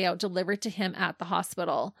insurance payout delivered to him at the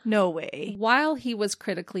hospital. No way. While he was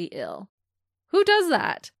critically ill. Who does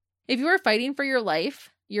that? If you are fighting for your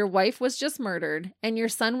life, your wife was just murdered, and your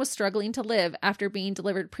son was struggling to live after being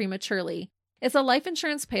delivered prematurely, Is a life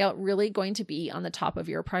insurance payout really going to be on the top of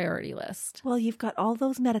your priority list? Well, you've got all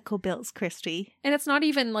those medical bills, Christy. And it's not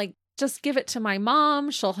even like, just give it to my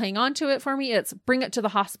mom. She'll hang on to it for me. It's bring it to the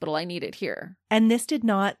hospital. I need it here. And this did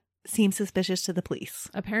not seem suspicious to the police.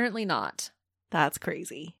 Apparently not. That's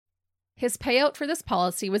crazy. His payout for this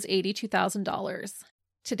policy was $82,000.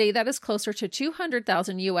 Today, that is closer to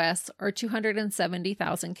 $200,000 US or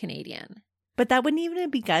 $270,000 Canadian. But that wouldn't even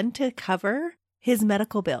have begun to cover his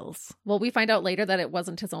medical bills. Well, we find out later that it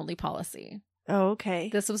wasn't his only policy. Oh, okay.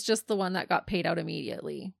 This was just the one that got paid out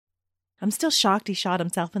immediately. I'm still shocked he shot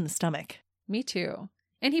himself in the stomach. Me too.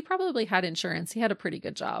 And he probably had insurance. He had a pretty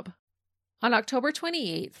good job. On October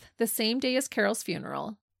 28th, the same day as Carol's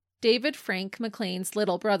funeral, David Frank McLean's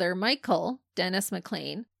little brother, Michael, Dennis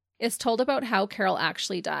McLean, is told about how Carol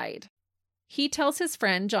actually died. He tells his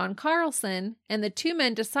friend John Carlson, and the two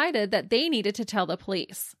men decided that they needed to tell the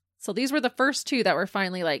police. So these were the first two that were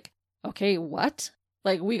finally like, okay, what?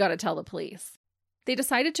 Like, we got to tell the police. They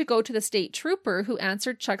decided to go to the state trooper who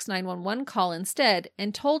answered Chuck's 911 call instead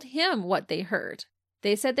and told him what they heard.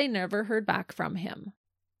 They said they never heard back from him.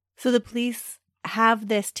 So the police have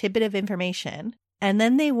this tidbit of information, and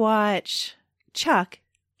then they watch Chuck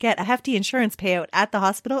get a hefty insurance payout at the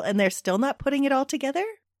hospital, and they're still not putting it all together?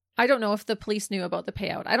 I don't know if the police knew about the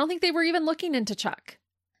payout. I don't think they were even looking into Chuck.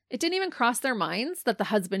 It didn't even cross their minds that the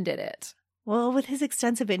husband did it. Well, with his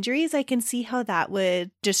extensive injuries, I can see how that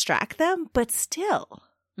would distract them, but still.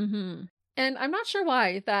 Mm-hmm. And I'm not sure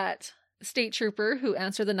why that state trooper who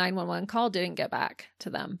answered the 911 call didn't get back to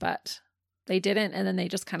them, but they didn't, and then they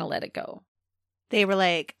just kind of let it go. They were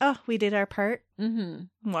like, oh, we did our part. Mm-hmm.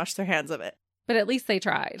 And washed their hands of it. But at least they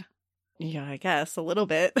tried. Yeah, I guess, a little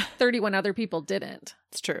bit. 31 other people didn't.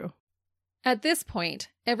 It's true. At this point,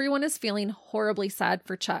 everyone is feeling horribly sad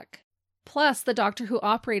for Chuck. Plus, the doctor who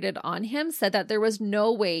operated on him said that there was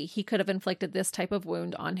no way he could have inflicted this type of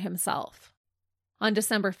wound on himself. On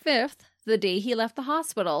December 5th, the day he left the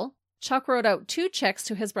hospital, Chuck wrote out 2 checks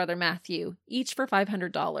to his brother Matthew, each for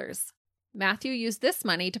 $500. Matthew used this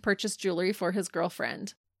money to purchase jewelry for his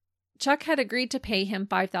girlfriend. Chuck had agreed to pay him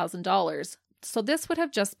 $5,000, so this would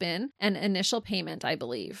have just been an initial payment, I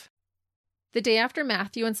believe. The day after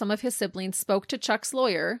Matthew and some of his siblings spoke to Chuck's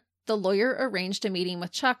lawyer, the lawyer arranged a meeting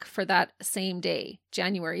with Chuck for that same day,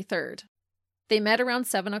 January 3rd. They met around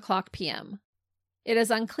 7:00 p.m. It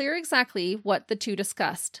is unclear exactly what the two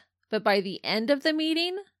discussed, but by the end of the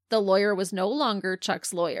meeting, the lawyer was no longer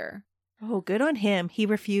Chuck's lawyer. Oh, good on him. He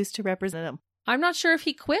refused to represent him. I'm not sure if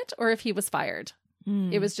he quit or if he was fired.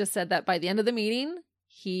 It was just said that by the end of the meeting,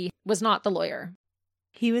 he was not the lawyer.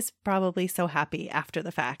 He was probably so happy after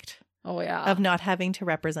the fact. Oh, yeah. Of not having to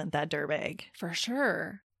represent that dirtbag. For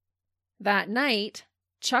sure. That night,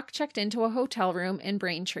 Chuck checked into a hotel room in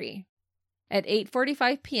Braintree. At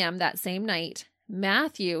 8:45 p.m. that same night,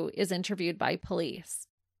 Matthew is interviewed by police.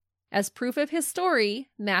 As proof of his story,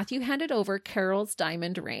 Matthew handed over Carol's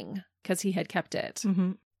diamond ring because he had kept it.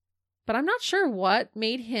 Mm-hmm. But I'm not sure what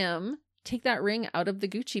made him take that ring out of the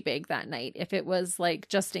Gucci bag that night. If it was like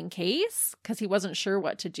just in case, because he wasn't sure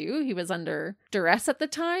what to do. He was under duress at the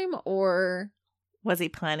time, or was he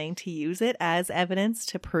planning to use it as evidence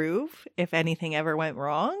to prove if anything ever went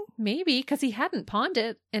wrong? Maybe, because he hadn't pawned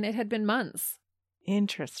it and it had been months.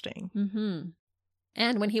 Interesting. Mm-hmm.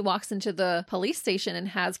 And when he walks into the police station and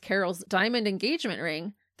has Carol's diamond engagement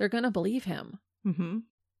ring, they're going to believe him. Mm-hmm.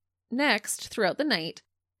 Next, throughout the night,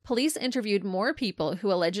 police interviewed more people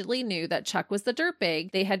who allegedly knew that Chuck was the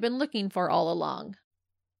dirtbag they had been looking for all along.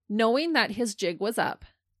 Knowing that his jig was up,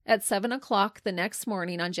 at 7:00 the next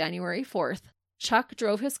morning on January 4th, Chuck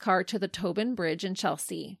drove his car to the Tobin Bridge in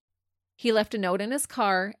Chelsea. He left a note in his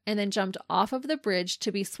car and then jumped off of the bridge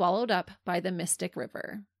to be swallowed up by the Mystic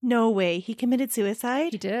River. No way. He committed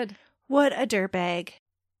suicide? He did. What a dirtbag.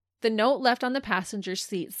 The note left on the passenger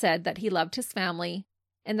seat said that he loved his family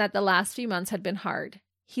and that the last few months had been hard.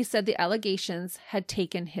 He said the allegations had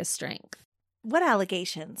taken his strength. What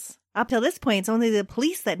allegations? Up till this point, it's only the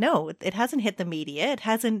police that know. It hasn't hit the media. It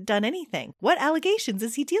hasn't done anything. What allegations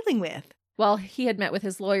is he dealing with? Well, he had met with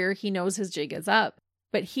his lawyer. He knows his jig is up,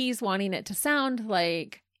 but he's wanting it to sound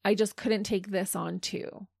like, I just couldn't take this on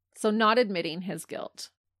too. So not admitting his guilt.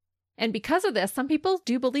 And because of this, some people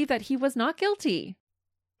do believe that he was not guilty.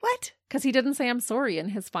 What? Because he didn't say I'm sorry in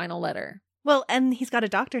his final letter. Well, and he's got a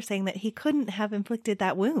doctor saying that he couldn't have inflicted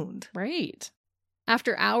that wound. Right.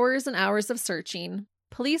 After hours and hours of searching,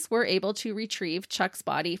 police were able to retrieve Chuck's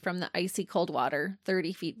body from the icy cold water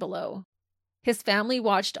 30 feet below. His family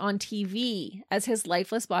watched on TV as his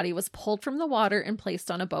lifeless body was pulled from the water and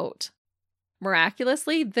placed on a boat.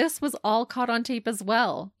 Miraculously, this was all caught on tape as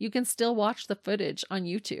well. You can still watch the footage on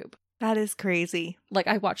YouTube. That is crazy. Like,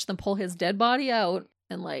 I watched them pull his dead body out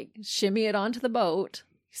and, like, shimmy it onto the boat.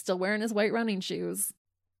 He's still wearing his white running shoes.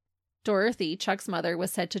 Dorothy, Chuck's mother,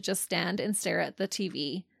 was said to just stand and stare at the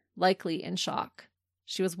TV, likely in shock.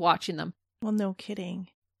 She was watching them. Well, no kidding.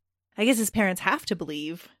 I guess his parents have to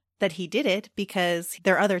believe that he did it because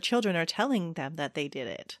their other children are telling them that they did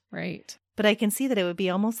it. Right. But I can see that it would be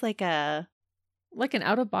almost like an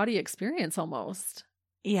out-of-body experience almost.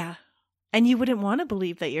 Yeah. And you wouldn't want to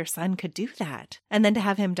believe that your son could do that. And then to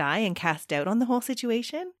have him die and cast doubt on the whole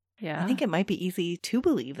situation? Yeah. I think it might be easy to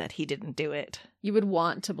believe that he didn't do it. You would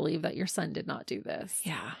want to believe that your son did not do this.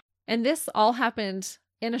 Yeah. And this all happened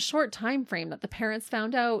in a short time frame that the parents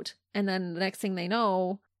found out. And then the next thing they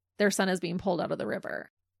know, their son is being pulled out of the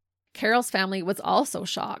river. Carol's family was also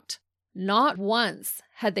shocked. Not once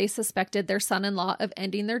had they suspected their son-in-law of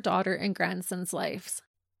ending their daughter and grandson's lives.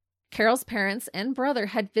 Carol's parents and brother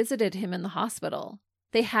had visited him in the hospital.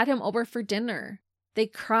 They had him over for dinner. They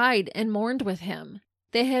cried and mourned with him.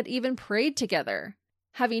 They had even prayed together,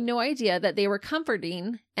 having no idea that they were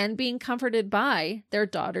comforting and being comforted by their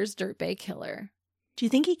daughter's dirtbag killer. Do you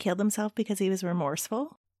think he killed himself because he was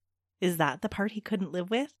remorseful? Is that the part he couldn't live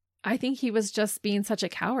with? I think he was just being such a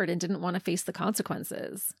coward and didn't want to face the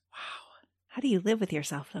consequences. Wow. How do you live with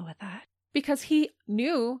yourself, though, with that? Because he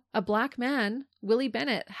knew a black man, Willie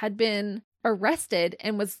Bennett, had been arrested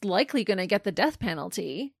and was likely going to get the death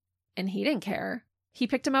penalty, and he didn't care. He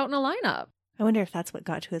picked him out in a lineup. I wonder if that's what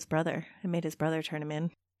got to his brother and made his brother turn him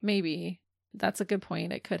in. Maybe. That's a good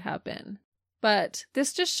point. It could have been. But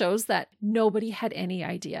this just shows that nobody had any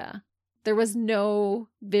idea. There was no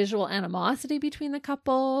visual animosity between the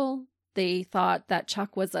couple. They thought that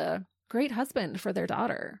Chuck was a great husband for their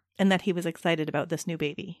daughter. And that he was excited about this new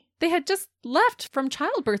baby. They had just left from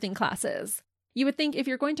childbirthing classes. You would think if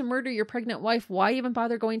you're going to murder your pregnant wife, why even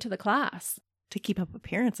bother going to the class? To keep up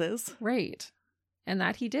appearances. Right. And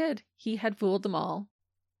that he did. He had fooled them all.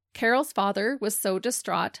 Carol's father was so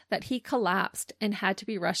distraught that he collapsed and had to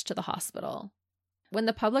be rushed to the hospital. When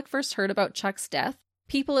the public first heard about Chuck's death,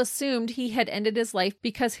 people assumed he had ended his life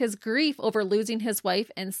because his grief over losing his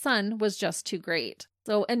wife and son was just too great.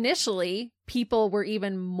 So initially, people were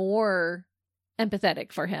even more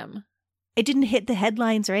empathetic for him. It didn't hit the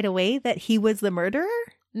headlines right away that he was the murderer?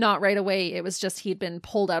 Not right away. It was just he'd been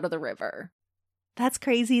pulled out of the river. That's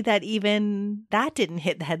crazy that even that didn't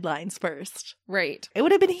hit the headlines first. Right. It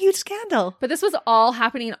would have been a huge scandal. But this was all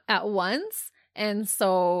happening at once. And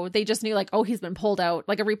so they just knew, like, oh, he's been pulled out.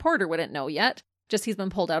 Like a reporter wouldn't know yet. Just he's been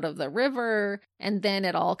pulled out of the river. And then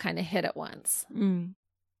it all kind of hit at once.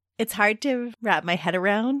 It's hard to wrap my head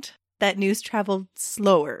around that news traveled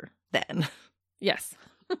slower then. Yes.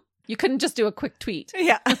 You couldn't just do a quick tweet.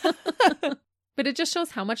 Yeah. But it just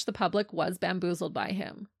shows how much the public was bamboozled by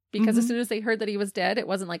him. Because as soon as they heard that he was dead, it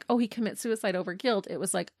wasn't like, oh, he commits suicide over guilt. It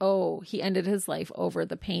was like, oh, he ended his life over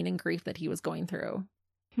the pain and grief that he was going through.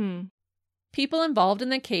 People involved in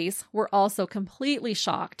the case were also completely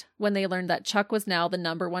shocked when they learned that Chuck was now the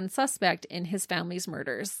 #1 suspect in his family's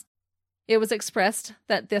murders. It was expressed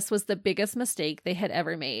that this was the biggest mistake they had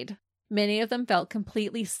ever made. Many of them felt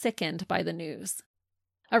completely sickened by the news.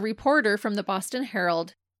 A reporter from the Boston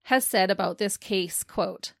Herald has said about this case,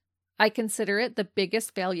 quote, "I consider it the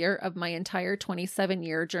biggest failure of my entire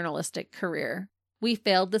 27-year journalistic career. We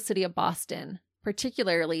failed the city of Boston,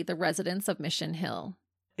 particularly the residents of Mission Hill."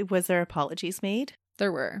 Was there apologies made?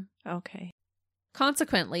 There were. Okay.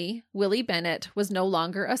 Consequently, Willie Bennett was no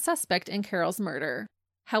longer a suspect in Carol's murder.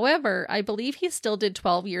 However, I believe he still did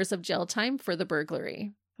 12 years of jail time for the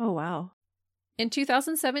burglary. Oh, wow. In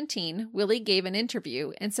 2017, Willie gave an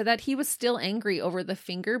interview and said that he was still angry over the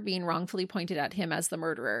finger being wrongfully pointed at him as the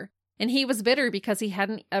murderer. And he was bitter because he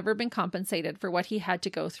hadn't ever been compensated for what he had to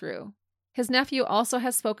go through. His nephew also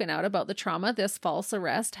has spoken out about the trauma this false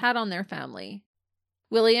arrest had on their family.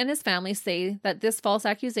 Willie and his family say that this false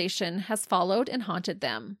accusation has followed and haunted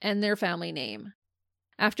them and their family name.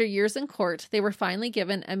 After years in court, they were finally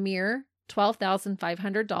given a mere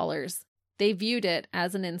 $12,500. They viewed it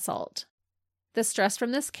as an insult. The stress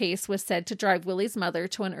from this case was said to drive Willie's mother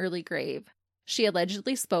to an early grave. She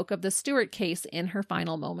allegedly spoke of the Stuart case in her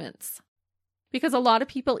final moments. Because a lot of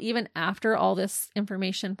people, even after all this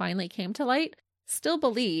information finally came to light, still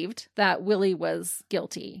believed that Willie was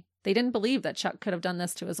guilty. They didn't believe that Chuck could have done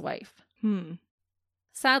this to his wife.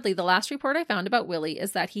 Sadly, the last report I found about Willie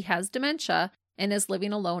is that he has dementia and is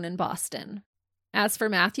living alone in Boston. As for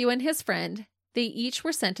Matthew and his friend, they each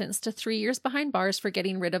were sentenced to 3 years behind bars for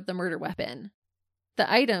getting rid of the murder weapon.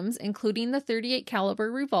 The items, including the .38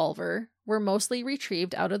 caliber revolver, were mostly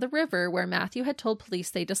retrieved out of the river where Matthew had told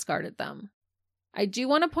police they discarded them. I do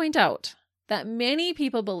want to point out that many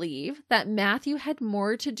people believe that Matthew had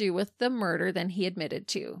more to do with the murder than he admitted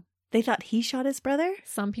to. They thought he shot his brother?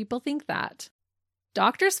 Some people think that.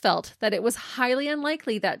 Doctors felt that it was highly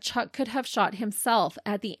unlikely that Chuck could have shot himself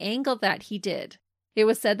at the angle that he did. It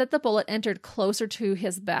was said that the bullet entered closer to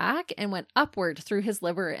his back and went upward through his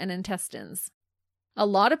liver and intestines. A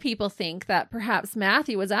lot of people think that perhaps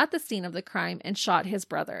Matthew was at the scene of the crime and shot his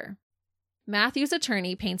brother. Matthew's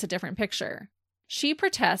attorney paints a different picture. She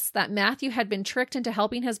protests that Matthew had been tricked into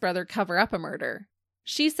helping his brother cover up a murder.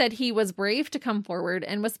 She said he was brave to come forward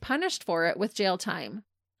and was punished for it with jail time.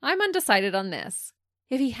 I'm undecided on this.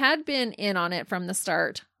 If he had been in on it from the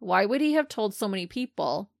start, why would he have told so many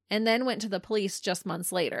people and then went to the police just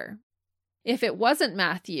months later? If it wasn't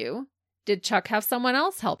Matthew, did Chuck have someone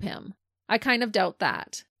else help him? I kind of doubt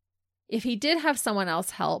that. If he did have someone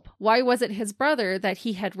else help, why was it his brother that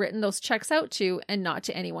he had written those checks out to and not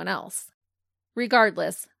to anyone else?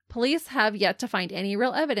 Regardless, police have yet to find any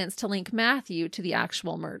real evidence to link Matthew to the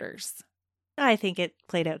actual murders. I think it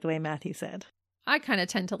played out the way Matthew said. I kind of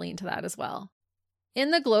tend to lean to that as well.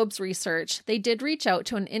 In the Globe's research, they did reach out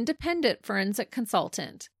to an independent forensic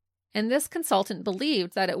consultant, and this consultant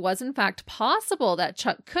believed that it was in fact possible that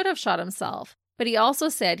Chuck could have shot himself, but he also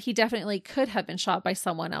said he definitely could have been shot by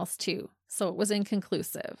someone else too, so it was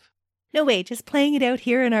inconclusive. No way, just playing it out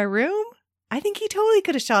here in our room? I think he totally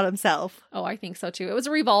could have shot himself. Oh, I think so too. It was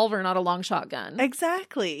a revolver, not a long shotgun.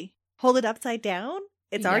 Exactly. Hold it upside down.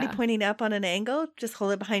 It's already Yeah. pointing up on an angle. Just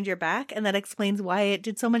hold it behind your back, and that explains why it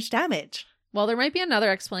did so much damage. Well, there might be another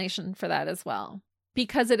explanation for that as well.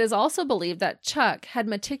 Because it is also believed that Chuck had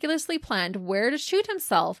meticulously planned where to shoot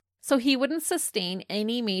himself so he wouldn't sustain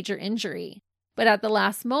any major injury. But at the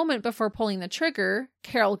last moment before pulling the trigger,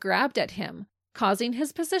 Carol grabbed at him, causing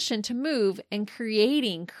his position to move and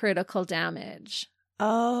creating critical damage.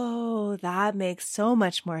 Oh, that makes so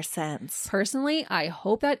much more sense. Personally, I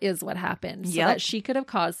hope that is what happened, so Yep. that she could have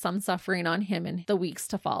caused some suffering on him in the weeks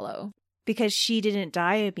to follow. Because she didn't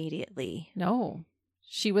die immediately. No,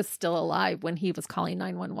 she was still alive when he was calling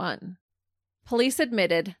 911. Police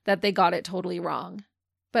admitted that they got it totally wrong,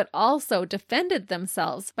 but also defended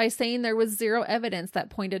themselves by saying there was zero evidence that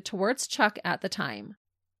pointed towards Chuck at the time.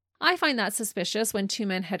 I find that suspicious when two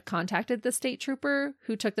men had contacted the state trooper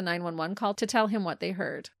who took the 911 call to tell him what they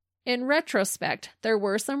heard. In retrospect, there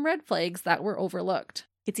were some red flags that were overlooked.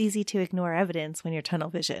 It's easy to ignore evidence when you're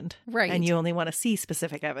tunnel visioned. Right. And you only want to see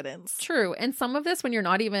specific evidence. True. And some of this, when you're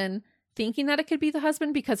not even thinking that it could be the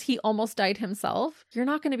husband because he almost died himself, you're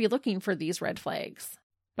not going to be looking for these red flags.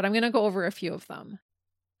 But I'm going to go over a few of them.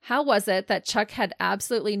 How was it that Chuck had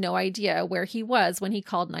absolutely no idea where he was when he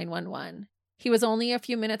called 911? He was only a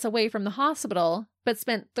few minutes away from the hospital, but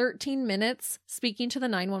spent 13 minutes speaking to the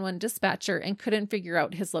 911 dispatcher and couldn't figure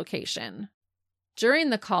out his location.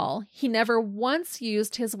 During the call, he never once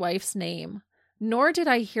used his wife's name, nor did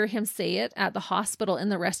I hear him say it at the hospital in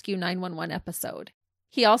the Rescue 911 episode.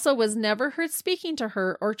 He also was never heard speaking to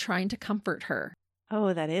her or trying to comfort her.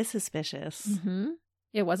 Oh, that is suspicious. Mm-hmm.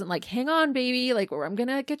 It wasn't like, hang on, baby, like, or I'm going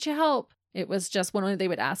to get you help. It was just when they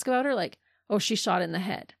would ask about her, like, oh, she's shot in the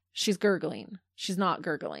head. She's gurgling. She's not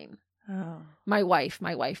gurgling. Oh. My wife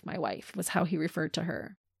was how he referred to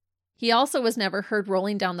her. He also was never heard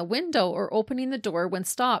rolling down the window or opening the door when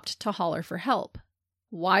stopped to holler for help.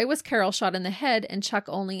 Why was Carol shot in the head and Chuck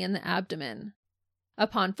only in the abdomen?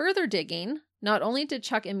 Upon further digging, not only did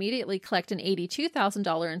Chuck immediately collect an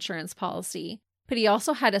 $82,000 insurance policy, but he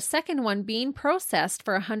also had a second one being processed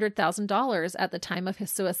for $100,000 at the time of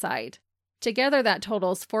his suicide. Together, that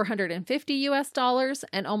totals $450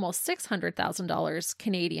 and almost $600,000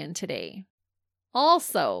 Canadian today.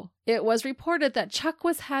 Also, it was reported that Chuck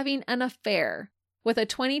was having an affair with a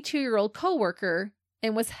 22-year-old coworker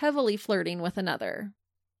and was heavily flirting with another.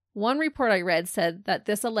 One report I read said that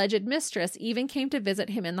this alleged mistress even came to visit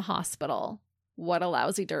him in the hospital. What a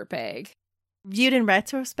lousy dirtbag. Viewed in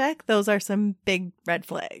retrospect, those are some big red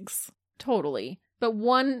flags. Totally. But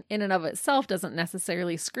one in and of itself doesn't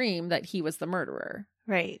necessarily scream that he was the murderer.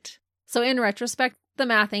 Right. So in retrospect, the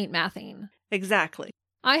math ain't mathing. Exactly.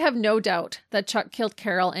 I have no doubt that Chuck killed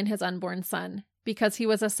Carol and his unborn son because he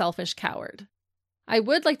was a selfish coward. I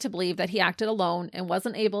would like to believe that he acted alone and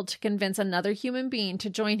wasn't able to convince another human being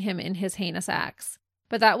to join him in his heinous acts,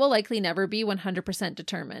 but that will likely never be 100%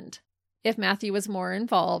 determined. If Matthew was more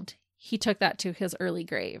involved, he took that to his early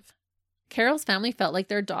grave. Carol's family felt like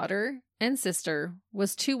their daughter and sister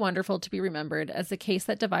was too wonderful to be remembered as the case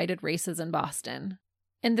that divided races in Boston.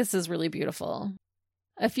 And this is really beautiful.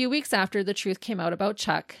 A few weeks after the truth came out about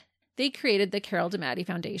Chuck, they created the Carol DeMatti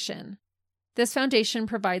Foundation. This foundation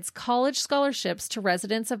provides college scholarships to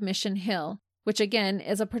residents of Mission Hill which again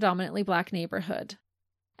is a predominantly Black neighborhood.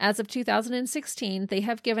 As of 2016, they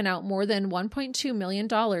have given out more than $1.2 million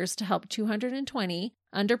to help 220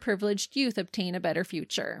 underprivileged youth obtain a better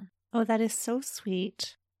future. Oh, that is so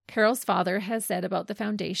sweet. Carol's father has said about the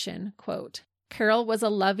foundation, quote, "Carol was a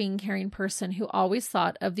loving, caring person who always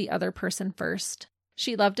thought of the other person first.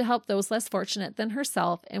 She loved to help those less fortunate than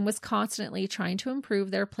herself and was constantly trying to improve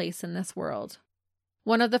their place in this world."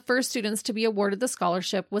 One of the first students to be awarded the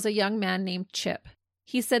scholarship was a young man named Chip.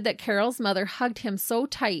 He said that Carol's mother hugged him so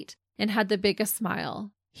tight and had the biggest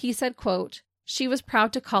smile. He said, quote, "She was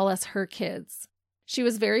proud to call us her kids. She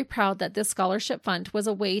was very proud that this scholarship fund was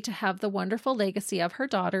a way to have the wonderful legacy of her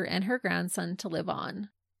daughter and her grandson to live on."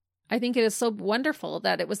 I think it is so wonderful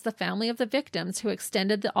that it was the family of the victims who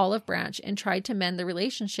extended the olive branch and tried to mend the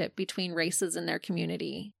relationship between races in their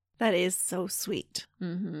community. That is so sweet.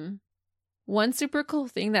 Mm-hmm. One super cool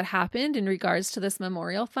thing that happened in regards to this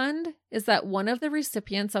memorial fund is that one of the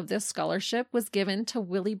recipients of this scholarship was given to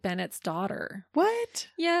Willie Bennett's daughter. What?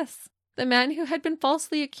 Yes, the man who had been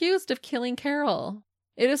falsely accused of killing Carol.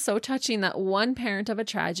 It is so touching that one parent of a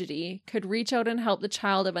tragedy could reach out and help the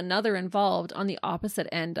child of another involved on the opposite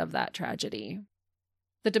end of that tragedy.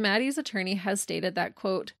 The DeMatteis' attorney has stated that,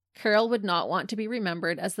 quote, "Carol would not want to be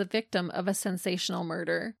remembered as the victim of a sensational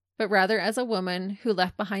murder, but rather as a woman who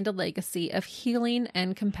left behind a legacy of healing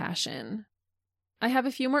and compassion." I have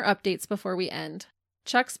a few more updates before we end.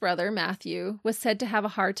 Chuck's brother, Matthew, was said to have a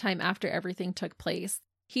hard time after everything took place.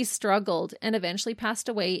 He struggled and eventually passed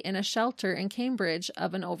away in a shelter in Cambridge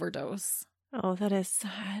of an overdose. Oh, that is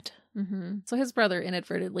sad. Mm-hmm. So his brother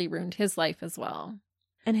inadvertently ruined his life as well.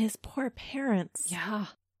 And his poor parents. Yeah.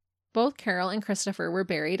 Both Carol and Christopher were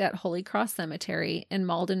buried at Holy Cross Cemetery in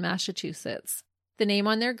Malden, Massachusetts. The name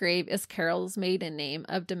on their grave is Carol's maiden name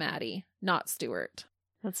of DeMatte, not Stuart.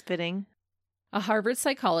 That's fitting. A Harvard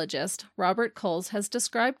psychologist, Robert Coles, has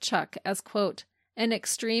described Chuck as, quote, "an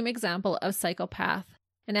extreme example of psychopath,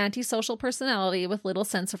 an antisocial personality with little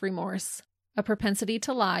sense of remorse, a propensity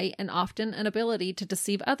to lie, and often an ability to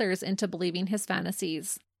deceive others into believing his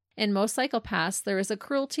fantasies. In most psychopaths, there is a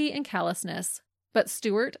cruelty and callousness, but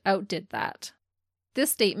Stuart outdid that."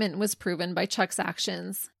 This statement was proven by Chuck's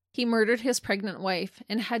actions. He murdered his pregnant wife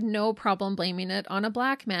and had no problem blaming it on a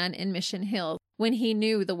Black man in Mission Hill when he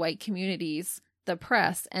knew the white communities, the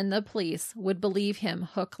press, and the police would believe him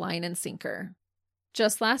hook, line, and sinker.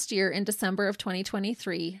 Just last year, in December of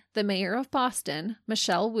 2023, the mayor of Boston,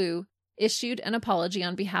 Michelle Wu, issued an apology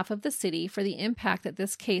on behalf of the city for the impact that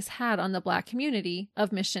this case had on the Black community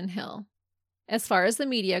of Mission Hill. As far as the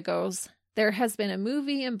media goes, there has been a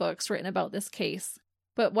movie and books written about this case.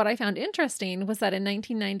 But what I found interesting was that in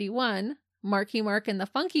 1991, Marky Mark and the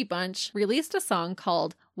Funky Bunch released a song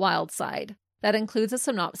called Wild Side that includes a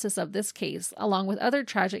synopsis of this case, along with other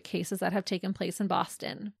tragic cases that have taken place in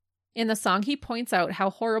Boston. In the song, he points out how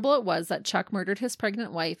horrible it was that Chuck murdered his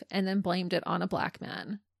pregnant wife and then blamed it on a Black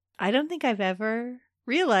man. I don't think I've ever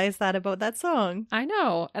realized that about that song. I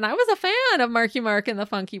know, and I was a fan of Marky Mark and the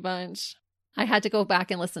Funky Bunch. I had to go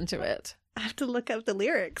back and listen to it. I have to look up the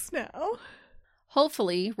lyrics now.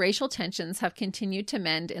 Hopefully, racial tensions have continued to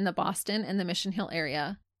mend in the Boston and the Mission Hill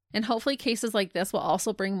area, and hopefully cases like this will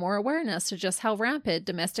also bring more awareness to just how rampant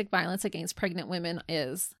domestic violence against pregnant women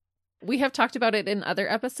is. We have talked about it in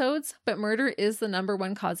other episodes, but murder is the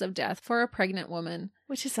 #1 cause of death for a pregnant woman.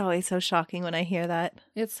 Which is always so shocking when I hear that.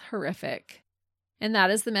 It's horrific. And that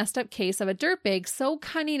is the messed up case of a dirtbag so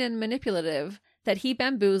cunning and manipulative that he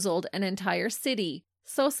bamboozled an entire city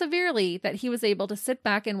so severely that he was able to sit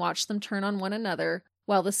back and watch them turn on one another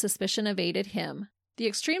while the suspicion evaded him. The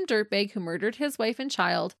extreme dirtbag who murdered his wife and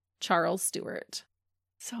child, Charles Stuart.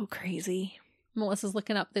 So crazy. Melissa's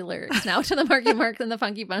looking up the lyrics now to the Marky Mark and the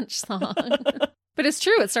Funky Bunch song. But it's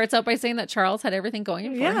true. It starts out by saying that Charles had everything going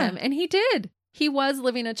for him. And he did. He was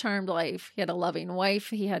living a charmed life. He had a loving wife.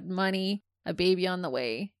 He had money, a baby on the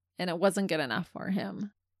way. And it wasn't good enough for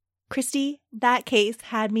him. Christy, that case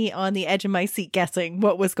had me on the edge of my seat guessing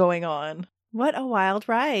what was going on. What a wild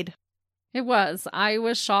ride. It was. I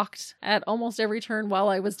was shocked at almost every turn while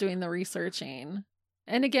I was doing the researching.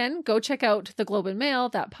 And again, go check out the Globe and Mail,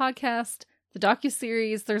 that podcast, the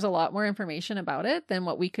docuseries. There's a lot more information about it than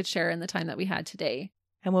what we could share in the time that we had today.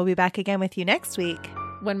 And we'll be back again with you next week,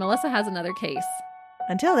 when Melissa has another case.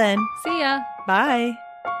 Until then, see ya. Bye.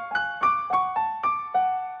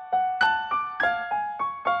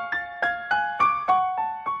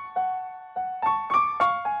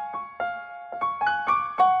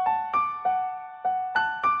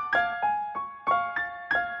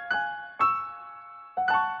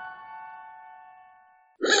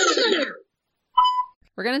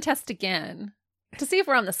 We're going to test again to see if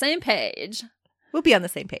we're on the same page. We'll be on the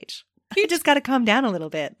same page. You just got to calm down a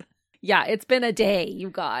little bit. Yeah, it's been a day,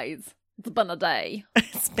 you guys. It's been a day.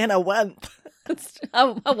 It's been a month. It's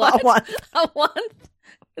a what? A month. A month?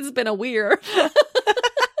 It's been a weir.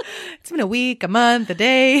 It's been a week, a month, a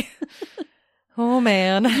day. Oh,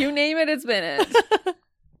 man. You name it, it's been it.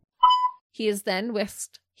 He is then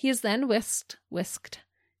whisked.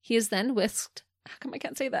 How come I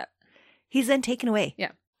can't say that? He's then taken away.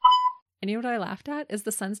 Yeah. And you know what I laughed at? Is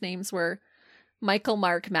the sons' names were Michael,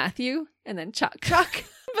 Mark, Matthew, and then Chuck.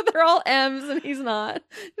 But they're all M's and he's not.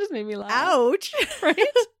 It just made me laugh. Ouch. Right?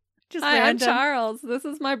 Just Hi, random. I'm Charles. This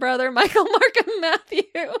is my brother, Michael, Mark, and Matthew.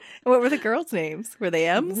 What were the girls' names? Were they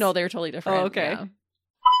M's? No, they were totally different. Oh, okay. Yeah.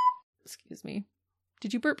 Excuse me.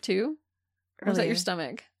 Did you burp too? Or was that your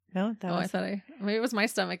stomach? No, that was... I thought maybe it was my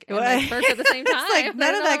stomach. And I burped at the same time. It's like,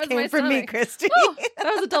 none of that came from me, Christy. Oh,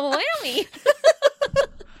 that was a double whammy.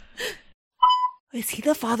 Is he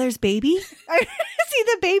the father's baby? Is he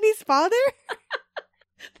the baby's father?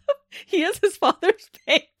 He is his father's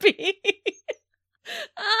baby. Is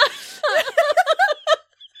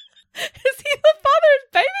he the father's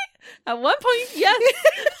baby? At one point, yes.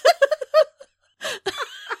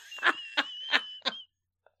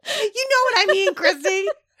 You know what I mean, Christy.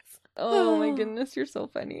 Oh my goodness, you're so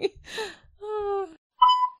funny.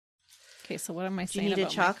 Okay, so what am I saying? Do you need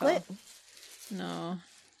about a chocolate? No.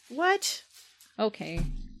 What? Okay.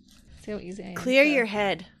 See how easy I am. Clear your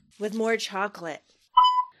head with more chocolate.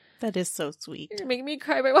 That is so sweet. You're making me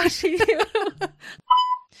cry by watching you.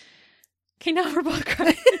 Okay, now we're both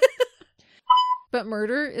crying. But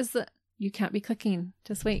murder is the... You can't be clicking.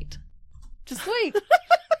 Just wait. Just wait.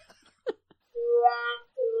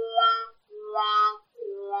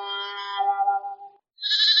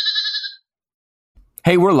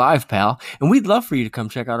 Hey, we're live, pal, and we'd love for you to come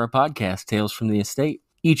check out our podcast, Tales from the Estate.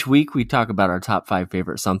 Each week, we talk about our top 5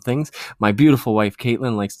 favorite somethings. My beautiful wife,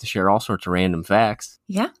 Caitlin, likes to share all sorts of random facts.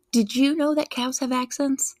 Yeah? Did you know that cows have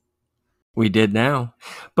accents? We did now.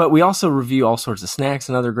 But we also review all sorts of snacks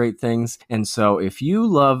and other great things. And so if you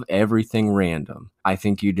love everything random, I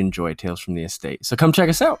think you'd enjoy Tales from the Estate. So come check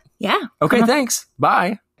us out. Yeah. Okay, thanks.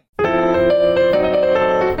 Bye.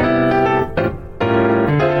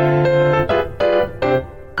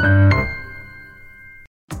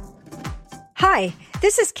 Hi,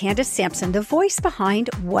 this is Candace Sampson, the voice behind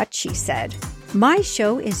What She Said. My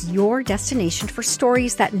show is your destination for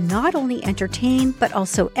stories that not only entertain, but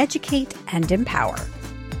also educate and empower.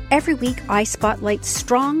 Every week, I spotlight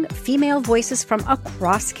strong female voices from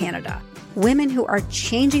across Canada, women who are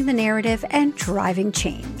changing the narrative and driving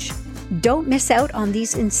change. Don't miss out on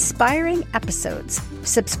these inspiring episodes.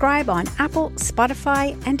 Subscribe on Apple,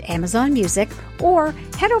 Spotify, and Amazon Music, or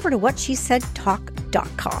head over to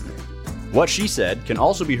whatshesaidtalk.com. What She Said can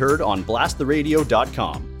also be heard on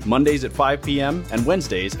blasttheradio.com, Mondays at 5 p.m. and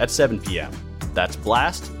Wednesdays at 7 p.m. That's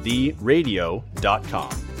blasttheradio.com.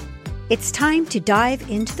 It's time to dive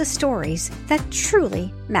into the stories that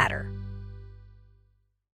truly matter.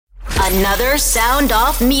 Another Sound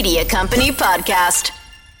Off Media Company podcast.